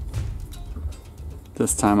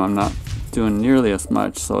this time I'm not doing nearly as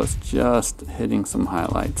much, so it's just hitting some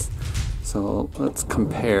highlights. So let's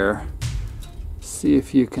compare. See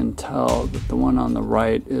if you can tell that the one on the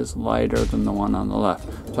right is lighter than the one on the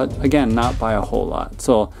left. But again, not by a whole lot.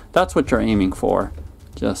 So that's what you're aiming for.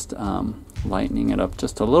 Just lightening it up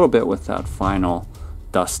just a little bit with that final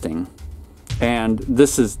dusting. And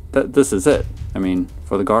this is it. I mean,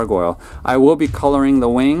 for the gargoyle. I will be coloring the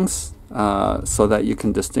wings so that you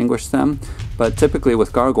can distinguish them. But typically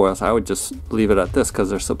with gargoyles, I would just leave it at this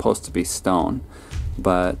because they're supposed to be stone.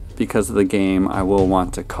 But because of the game, I will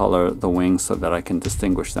want to color the wings so that I can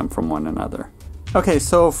distinguish them from one another. Okay,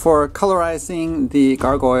 so for colorizing the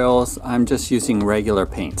gargoyles, I'm just using regular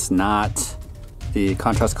paints, not the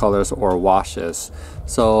contrast colors or washes.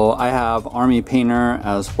 So I have Army Painter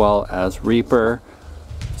as well as Reaper.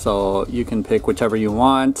 So you can pick whichever you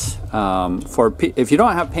want. If you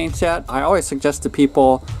don't have paints yet, I always suggest to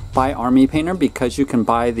people buy Army Painter because you can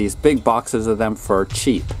buy these big boxes of them for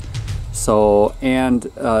cheap. So, and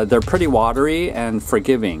they're pretty watery and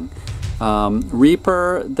forgiving.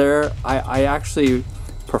 Reaper, I actually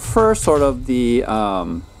prefer sort of the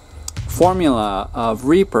formula of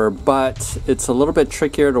Reaper, but it's a little bit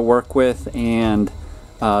trickier to work with, and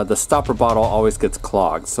the stopper bottle always gets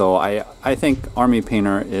clogged. So I think Army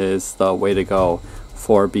Painter is the way to go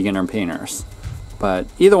for beginner painters. But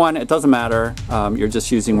either one, it doesn't matter. You're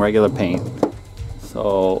just using regular paint.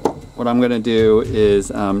 So what I'm going to do is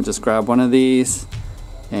just grab one of these,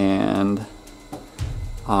 and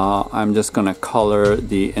I'm just going to color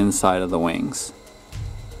the inside of the wings.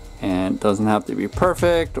 And it doesn't have to be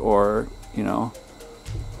perfect, or, you know,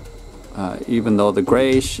 even though the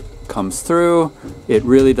gray comes through, it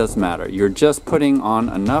really doesn't matter. You're just putting on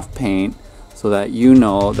enough paint so that you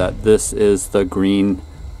know that this is the green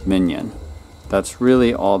minion. That's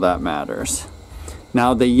really all that matters.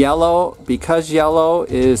 Now the yellow, because yellow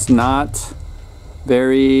is not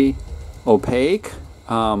very opaque,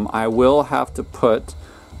 I will have to put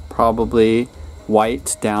probably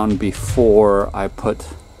white down before I put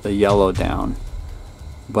the yellow down.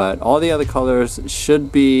 But all the other colors should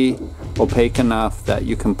be opaque enough that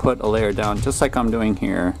you can put a layer down, just like I'm doing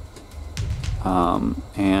here.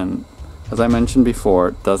 And as I mentioned before,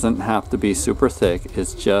 it doesn't have to be super thick.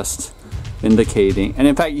 It's just indicating, and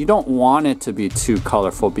in fact you don't want it to be too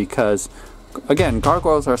colorful, because again,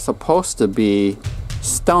 gargoyles are supposed to be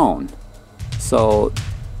stone. So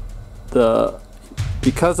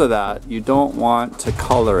because of that, you don't want to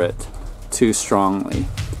color it too strongly.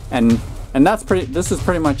 And this is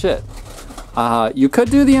pretty much it. You could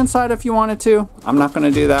do the inside if you wanted to. I'm not going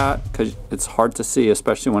to do that because it's hard to see,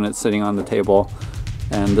 especially when it's sitting on the table.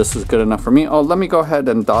 And this is good enough for me. Oh, let me go ahead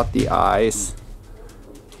and dot the eyes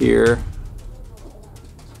here.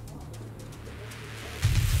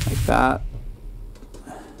 Like that.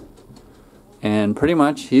 And pretty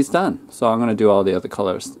much he's done. So I'm going to do all the other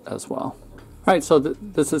colors as well. Alright, so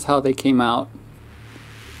this is how they came out.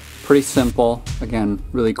 Pretty simple. Again,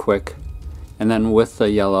 really quick. And then with the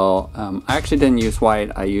yellow, I actually didn't use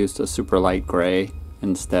white, I used a super light gray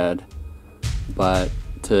instead. But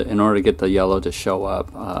in order to get the yellow to show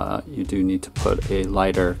up, you do need to put a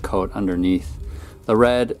lighter coat underneath. The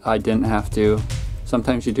red, I didn't have to.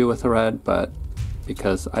 Sometimes you do with the red, but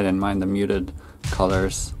because I didn't mind the muted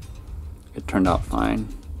colors, it turned out fine.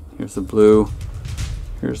 Here's the blue,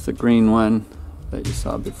 here's the green one that you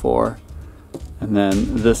saw before. And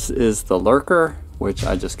then this is the lurker, which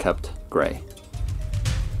I just kept gray.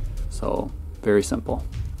 So very simple.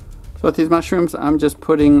 So with these mushrooms, I'm just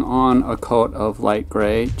putting on a coat of light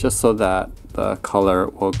gray just so that the color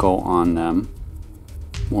will go on them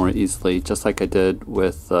more easily, just like I did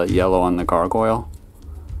with the yellow on the gargoyle.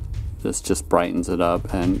 This just brightens it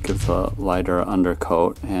up and gives a lighter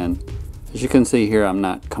undercoat. And as you can see here, I'm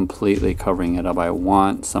not completely covering it up. I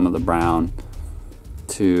want some of the brown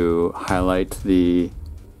to highlight these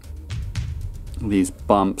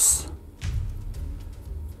bumps.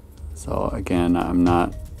 So again, I'm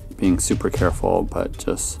not being super careful, but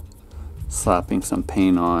just slapping some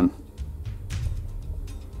paint on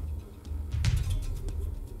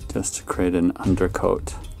just to create an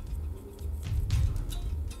undercoat.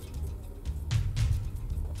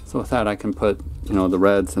 So with that, I can put, you know, the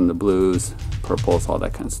reds and the blues, purples, all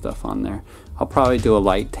that kind of stuff on there. I'll probably do a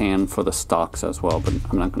light tan for the stalks as well, but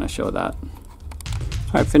I'm not going to show that.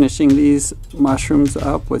 All right, finishing these mushrooms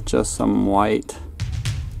up with just some white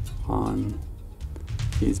on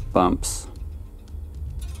these bumps.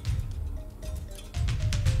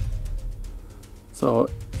 So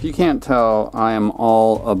if you can't tell, I am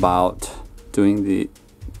all about doing the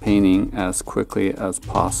painting as quickly as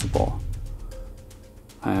possible.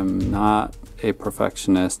 I am not a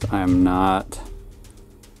perfectionist. I am not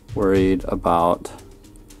worried about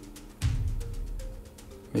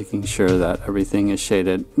making sure that everything is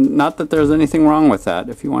shaded. Not that there's anything wrong with that.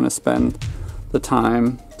 If you want to spend the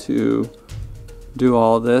time to do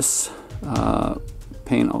all this,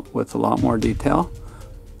 paint with a lot more detail,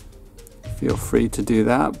 feel free to do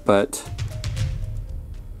that. But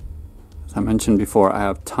as I mentioned before, I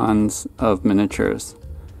have tons of miniatures,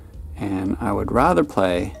 and I would rather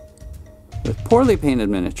play with poorly painted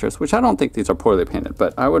miniatures, which I don't think these are poorly painted,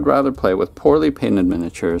 but I would rather play with poorly painted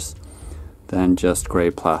miniatures than just gray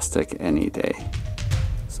plastic any day.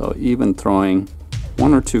 So even throwing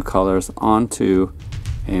one or two colors onto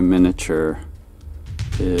a miniature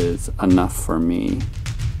is enough for me,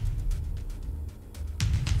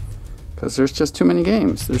 because there's just too many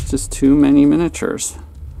games. There's just too many miniatures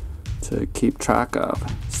to keep track of.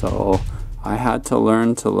 So I had to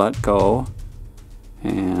learn to let go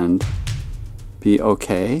and be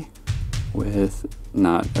okay with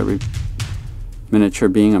not every miniature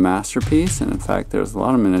being a masterpiece. And in fact, there's a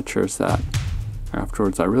lot of miniatures that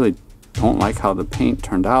afterwards I really don't like how the paint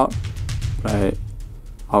turned out, but I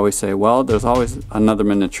always say, well, there's always another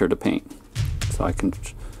miniature to paint, so I can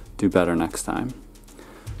do better next time.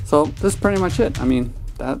 So this is pretty much it. I mean,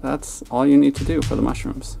 that's all you need to do for the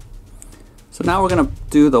mushrooms. So now we're going to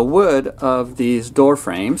do the wood of these door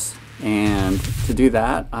frames, and to do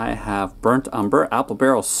that I have burnt umber. Apple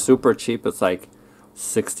Barrel's super cheap. It's like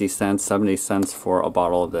 60 cents, 70 cents for a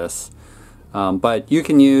bottle of this. But you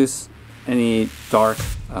can use any dark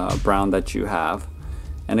brown that you have.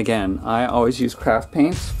 And again, I always use craft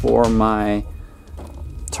paints for my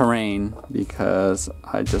terrain because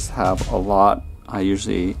I just have a lot. I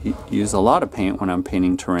usually use a lot of paint when I'm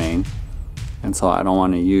painting terrain, and so I don't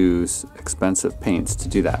want to use expensive paints to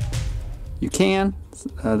do that. You can,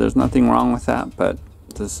 there's nothing wrong with that, but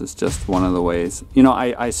this is just one of the ways. You know,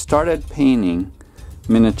 I started painting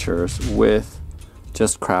miniatures with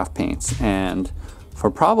just craft paints, and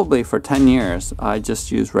probably for 10 years I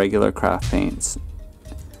just used regular craft paints,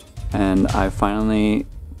 and I finally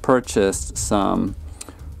purchased some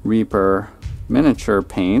Reaper miniature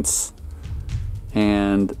paints,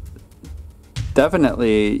 and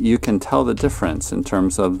definitely you can tell the difference in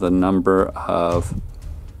terms of the number of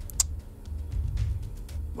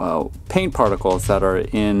paint particles that are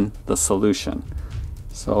in the solution.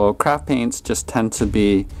 So craft paints just tend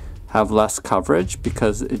to have less coverage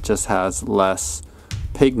because it just has less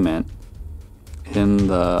pigment in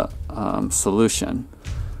the solution.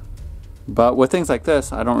 But with things like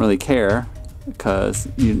this, I don't really care. because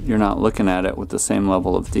you're not looking at it with the same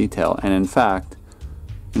level of detail. And in fact,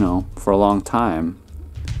 you know, for a long time,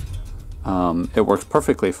 it works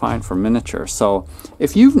perfectly fine for miniatures. So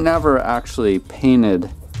if you've never actually painted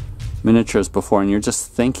miniatures before and you're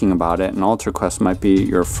just thinking about it, and AltarQuest might be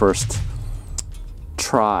your first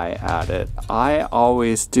try at it, I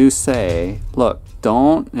always do say, look,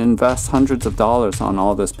 don't invest hundreds of dollars on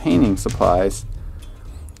all this painting supplies.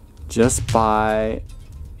 Just buy,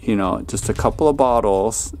 you know, just a couple of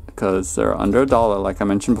bottles, because they're under $1, like I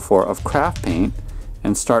mentioned before, of craft paint,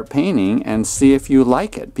 and start painting and see if you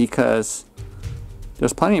like it, because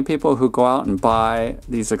there's plenty of people who go out and buy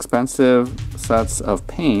these expensive sets of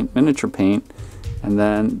paint, miniature paint, and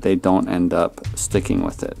then they don't end up sticking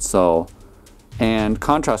with it. So, and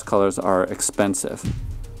contrast colors are expensive.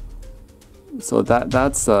 So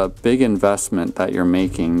that's a big investment that you're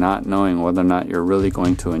making, not knowing whether or not you're really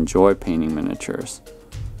going to enjoy painting miniatures.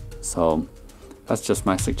 So that's just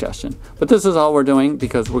my suggestion. But this is all we're doing,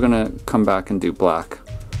 because we're gonna come back and do black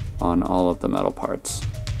on all of the metal parts.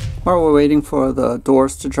 While we're waiting for the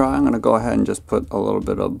doors to dry, I'm gonna go ahead and just put a little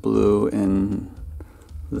bit of blue in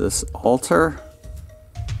this altar.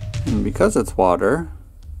 And because it's water,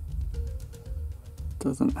 it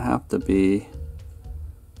doesn't have to be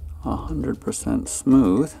 100%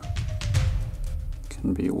 smooth. It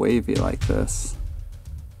can be wavy like this.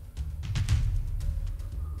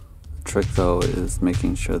 The trick though is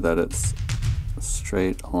making sure that it's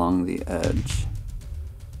straight along the edge.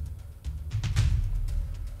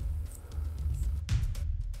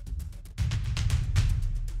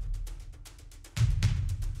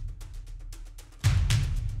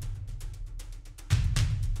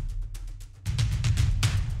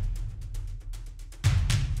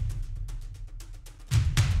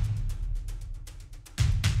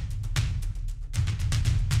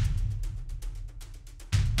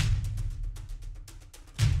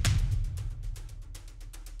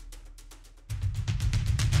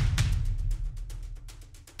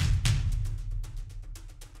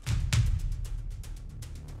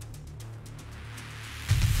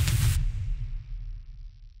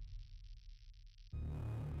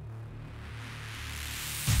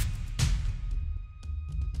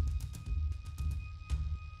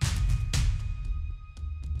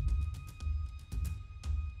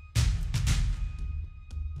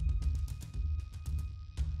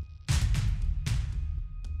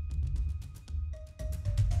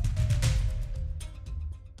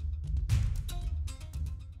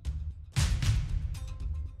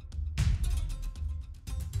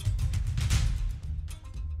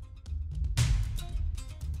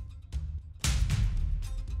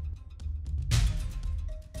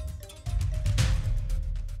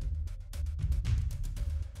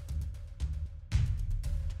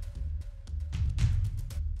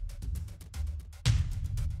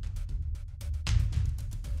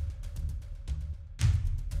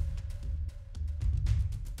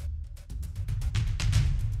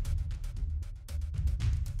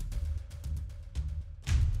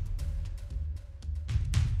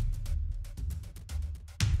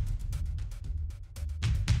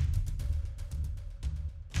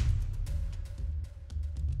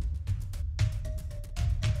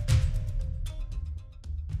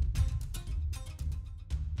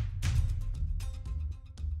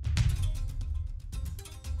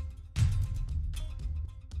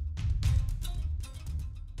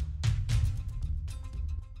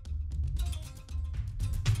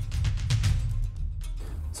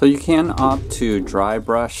 So you can opt to dry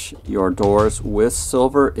brush your doors with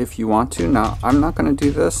silver if you want to. Now, I'm not going to do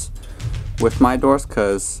this with my doors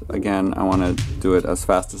because, again, I want to do it as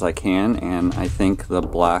fast as I can, and I think the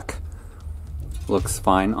black looks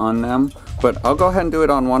fine on them. But I'll go ahead and do it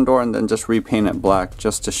on one door and then just repaint it black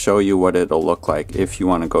just to show you what it'll look like if you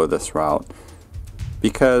want to go this route.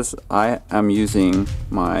 Because I am using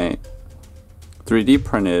my 3D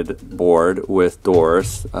printed board with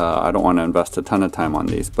doors, I don't want to invest a ton of time on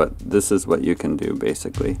these, but this is what you can do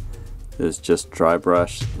basically, is just dry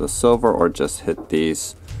brush the silver or just hit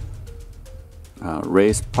these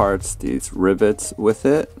raised parts, these rivets with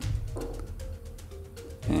it,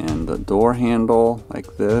 and the door handle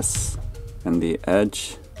like this, and the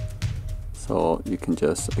edge. So you can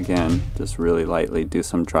just, again, just really lightly do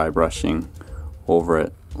some dry brushing over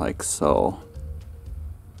it like so.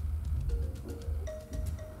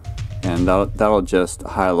 And that'll just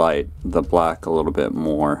highlight the black a little bit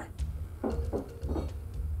more.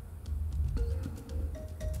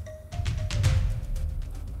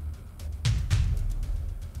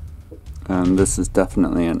 And this is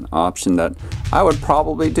definitely an option that I would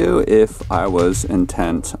probably do if I was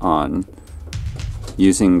intent on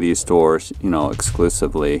using these doors, you know,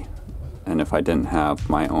 exclusively, and if I didn't have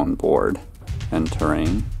my own board and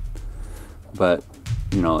terrain. But,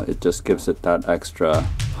 you know, it just gives it that extra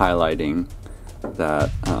highlighting that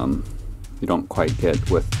you don't quite get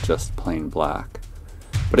with just plain black.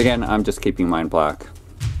 But again, I'm just keeping mine black.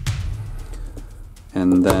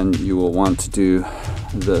 And then you will want to do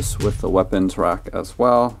this with the weapons rack as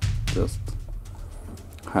well, just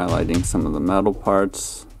highlighting some of the metal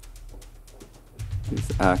parts,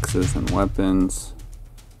 these axes and weapons,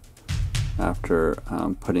 after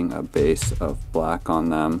putting a base of black on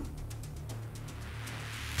them.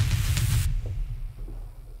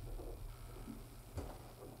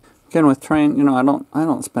 Again, with terrain, you know, I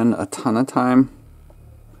don't spend a ton of time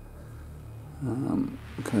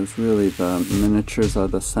because really the miniatures are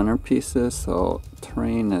the centerpieces, so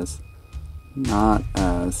terrain is not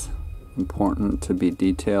as important to be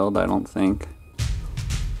detailed, I don't think.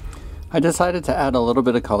 I decided to add a little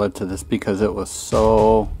bit of color to this because it was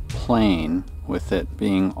so plain with it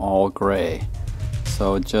being all gray.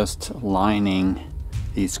 So just lining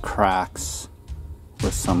these cracks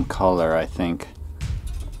with some color, I think,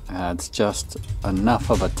 adds just enough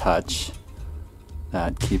of a touch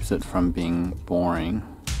that keeps it from being boring.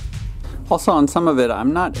 Also, on some of it,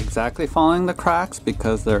 I'm not exactly following the cracks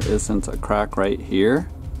because there isn't a crack right here,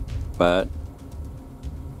 but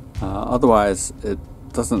otherwise it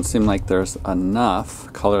doesn't seem like there's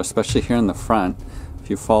enough color, especially here in the front. If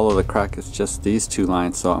you follow the crack, it's just these two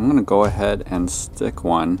lines, so I'm going to go ahead and stick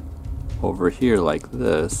one over here like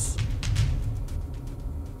this,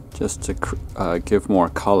 just to give more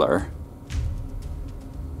color.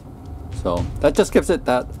 So that just gives it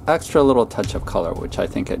that extra little touch of color, which I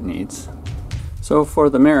think it needs. So for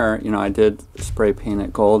the mirror, you know, I did spray paint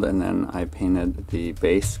it gold and then I painted the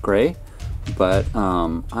base gray. But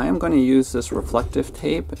I am going to use this reflective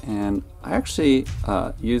tape, and I actually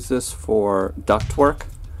use this for ductwork.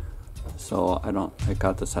 So I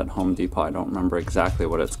got this at Home Depot. I don't remember exactly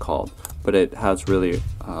what it's called, but it has really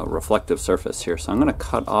reflective surface here. So I'm going to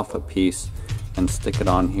cut off a piece and stick it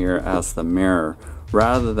on here as the mirror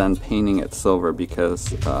rather than painting it silver,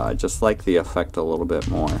 because I just like the effect a little bit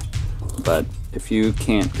more. But if you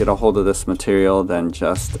can't get a hold of this material, then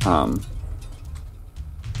just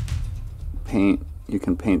you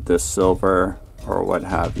can paint this silver or what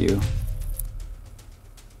have you.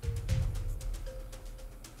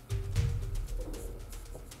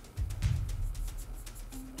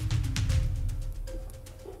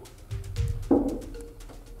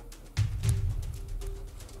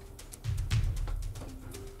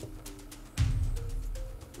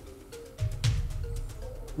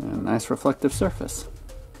 And a nice reflective surface.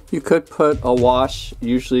 You could put a wash.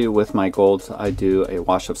 Usually with my golds I do a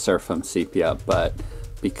wash of Seraphim Sepia, but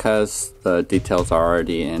because the details are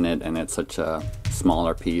already in it and it's such a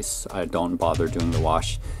smaller piece, I don't bother doing the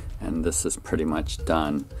wash, and this is pretty much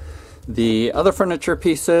done. The other furniture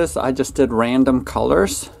pieces, I just did random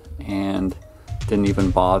colors and didn't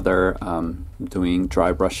even bother doing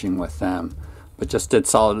dry brushing with them, but just did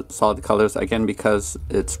solid colors, again because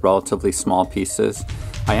it's relatively small pieces.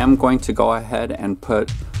 I am going to go ahead and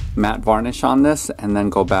put matte varnish on this and then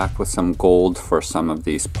go back with some gold for some of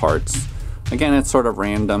these parts. Again, it's sort of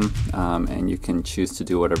random and you can choose to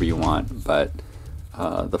do whatever you want, but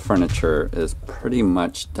the furniture is pretty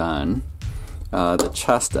much done. The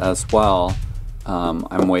chest as well,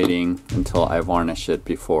 I'm waiting until I varnish it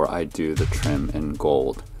before I do the trim in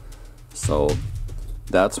gold. So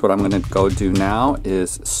that's what I'm going to go do now,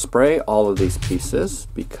 is spray all of these pieces,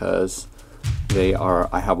 because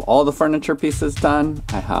I have all the furniture pieces done,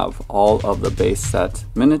 I have all of the base set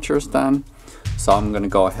miniatures done, so I'm going to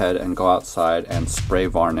go ahead and go outside and spray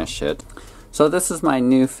varnish it. So this is my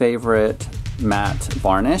new favorite matte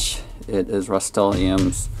varnish. It is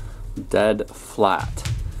Rust-Oleum's Dead Flat.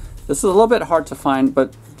 This is a little bit hard to find,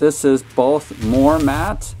 but this is both more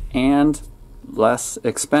matte and less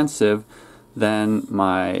expensive than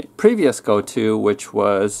my previous go-to, which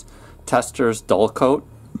was Tester's Dull Coat.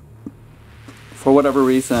 For whatever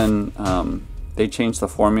reason, they changed the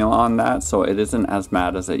formula on that, so it isn't as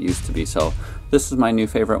matte as it used to be. So this is my new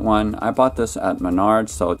favorite one. I bought this at Menards,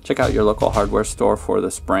 so check out your local hardware store for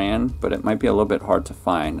this brand, but it might be a little bit hard to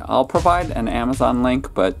find. I'll provide an Amazon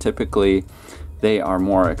link, but typically they are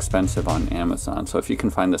more expensive on Amazon. So if you can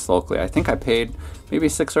find this locally, I think I paid maybe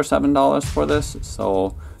 $6 or $7 for this,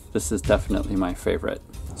 so this is definitely my favorite.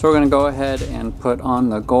 So we're going to go ahead and put on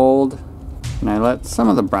the gold. And I let some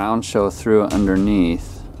of the brown show through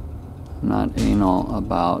underneath. I'm not anal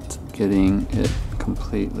about getting it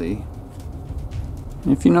completely.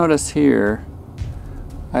 And if you notice here,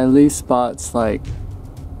 I leave spots like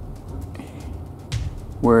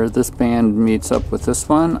where this band meets up with this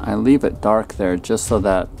one, I leave it dark there just so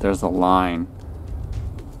that there's a line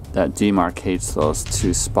that demarcates those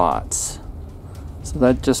two spots. So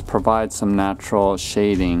that just provides some natural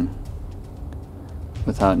shading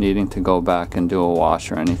without needing to go back and do a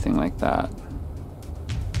wash or anything like that.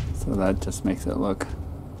 So that just makes it look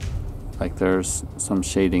like there's some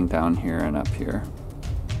shading down here and up here.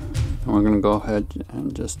 And we're going to go ahead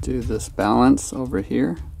and just do this balance over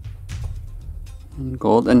here in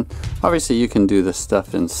gold. And obviously you can do this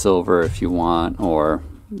stuff in silver if you want, or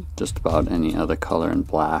just about any other color in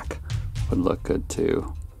black would look good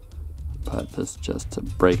too. But this just to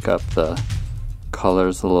break up the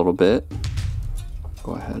colors a little bit.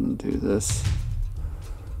 Go ahead and do this.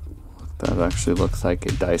 That actually looks like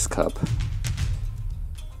a dice cup.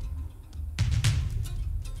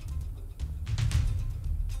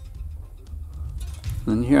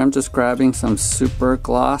 And here I'm just grabbing some super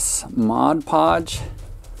gloss Mod Podge,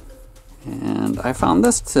 and I found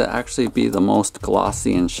this to actually be the most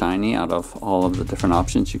glossy and shiny out of all of the different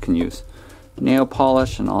options. You can use nail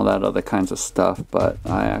polish and all that other kinds of stuff, but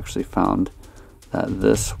I actually found that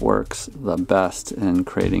this works the best in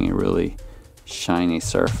creating a really shiny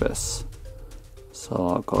surface. So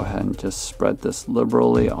I'll go ahead and just spread this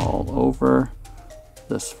liberally all over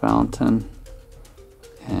this fountain.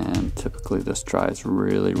 And typically this dries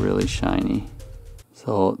really, really shiny.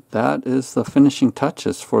 So that is the finishing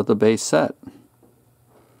touches for the base set.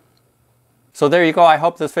 So there you go. I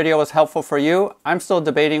hope this video was helpful for you. I'm still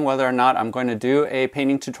debating whether or not I'm going to do a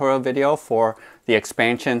painting tutorial video for the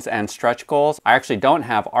expansions and stretch goals. I actually don't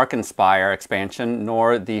have Ark-Inspire expansion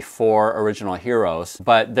nor the 4 original heroes,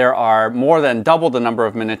 but there are more than double the number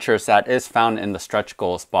of miniatures that is found in the stretch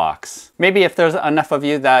goals box. Maybe if there's enough of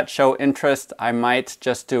you that show interest, I might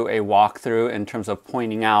just do a walkthrough in terms of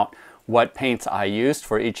pointing out what paints I used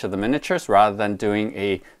for each of the miniatures rather than doing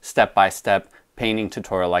a step-by-step painting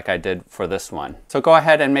tutorial like I did for this one. So go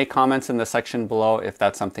ahead and make comments in the section below if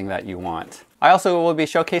that's something that you want. I also will be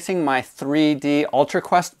showcasing my 3D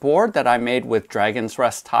AltarQuest board that I made with Dragon's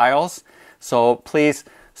Rest tiles. So please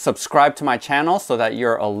subscribe to my channel so that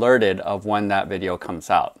you're alerted of when that video comes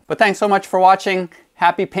out. But thanks so much for watching.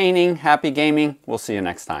 Happy painting, happy gaming. We'll see you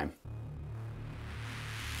next time.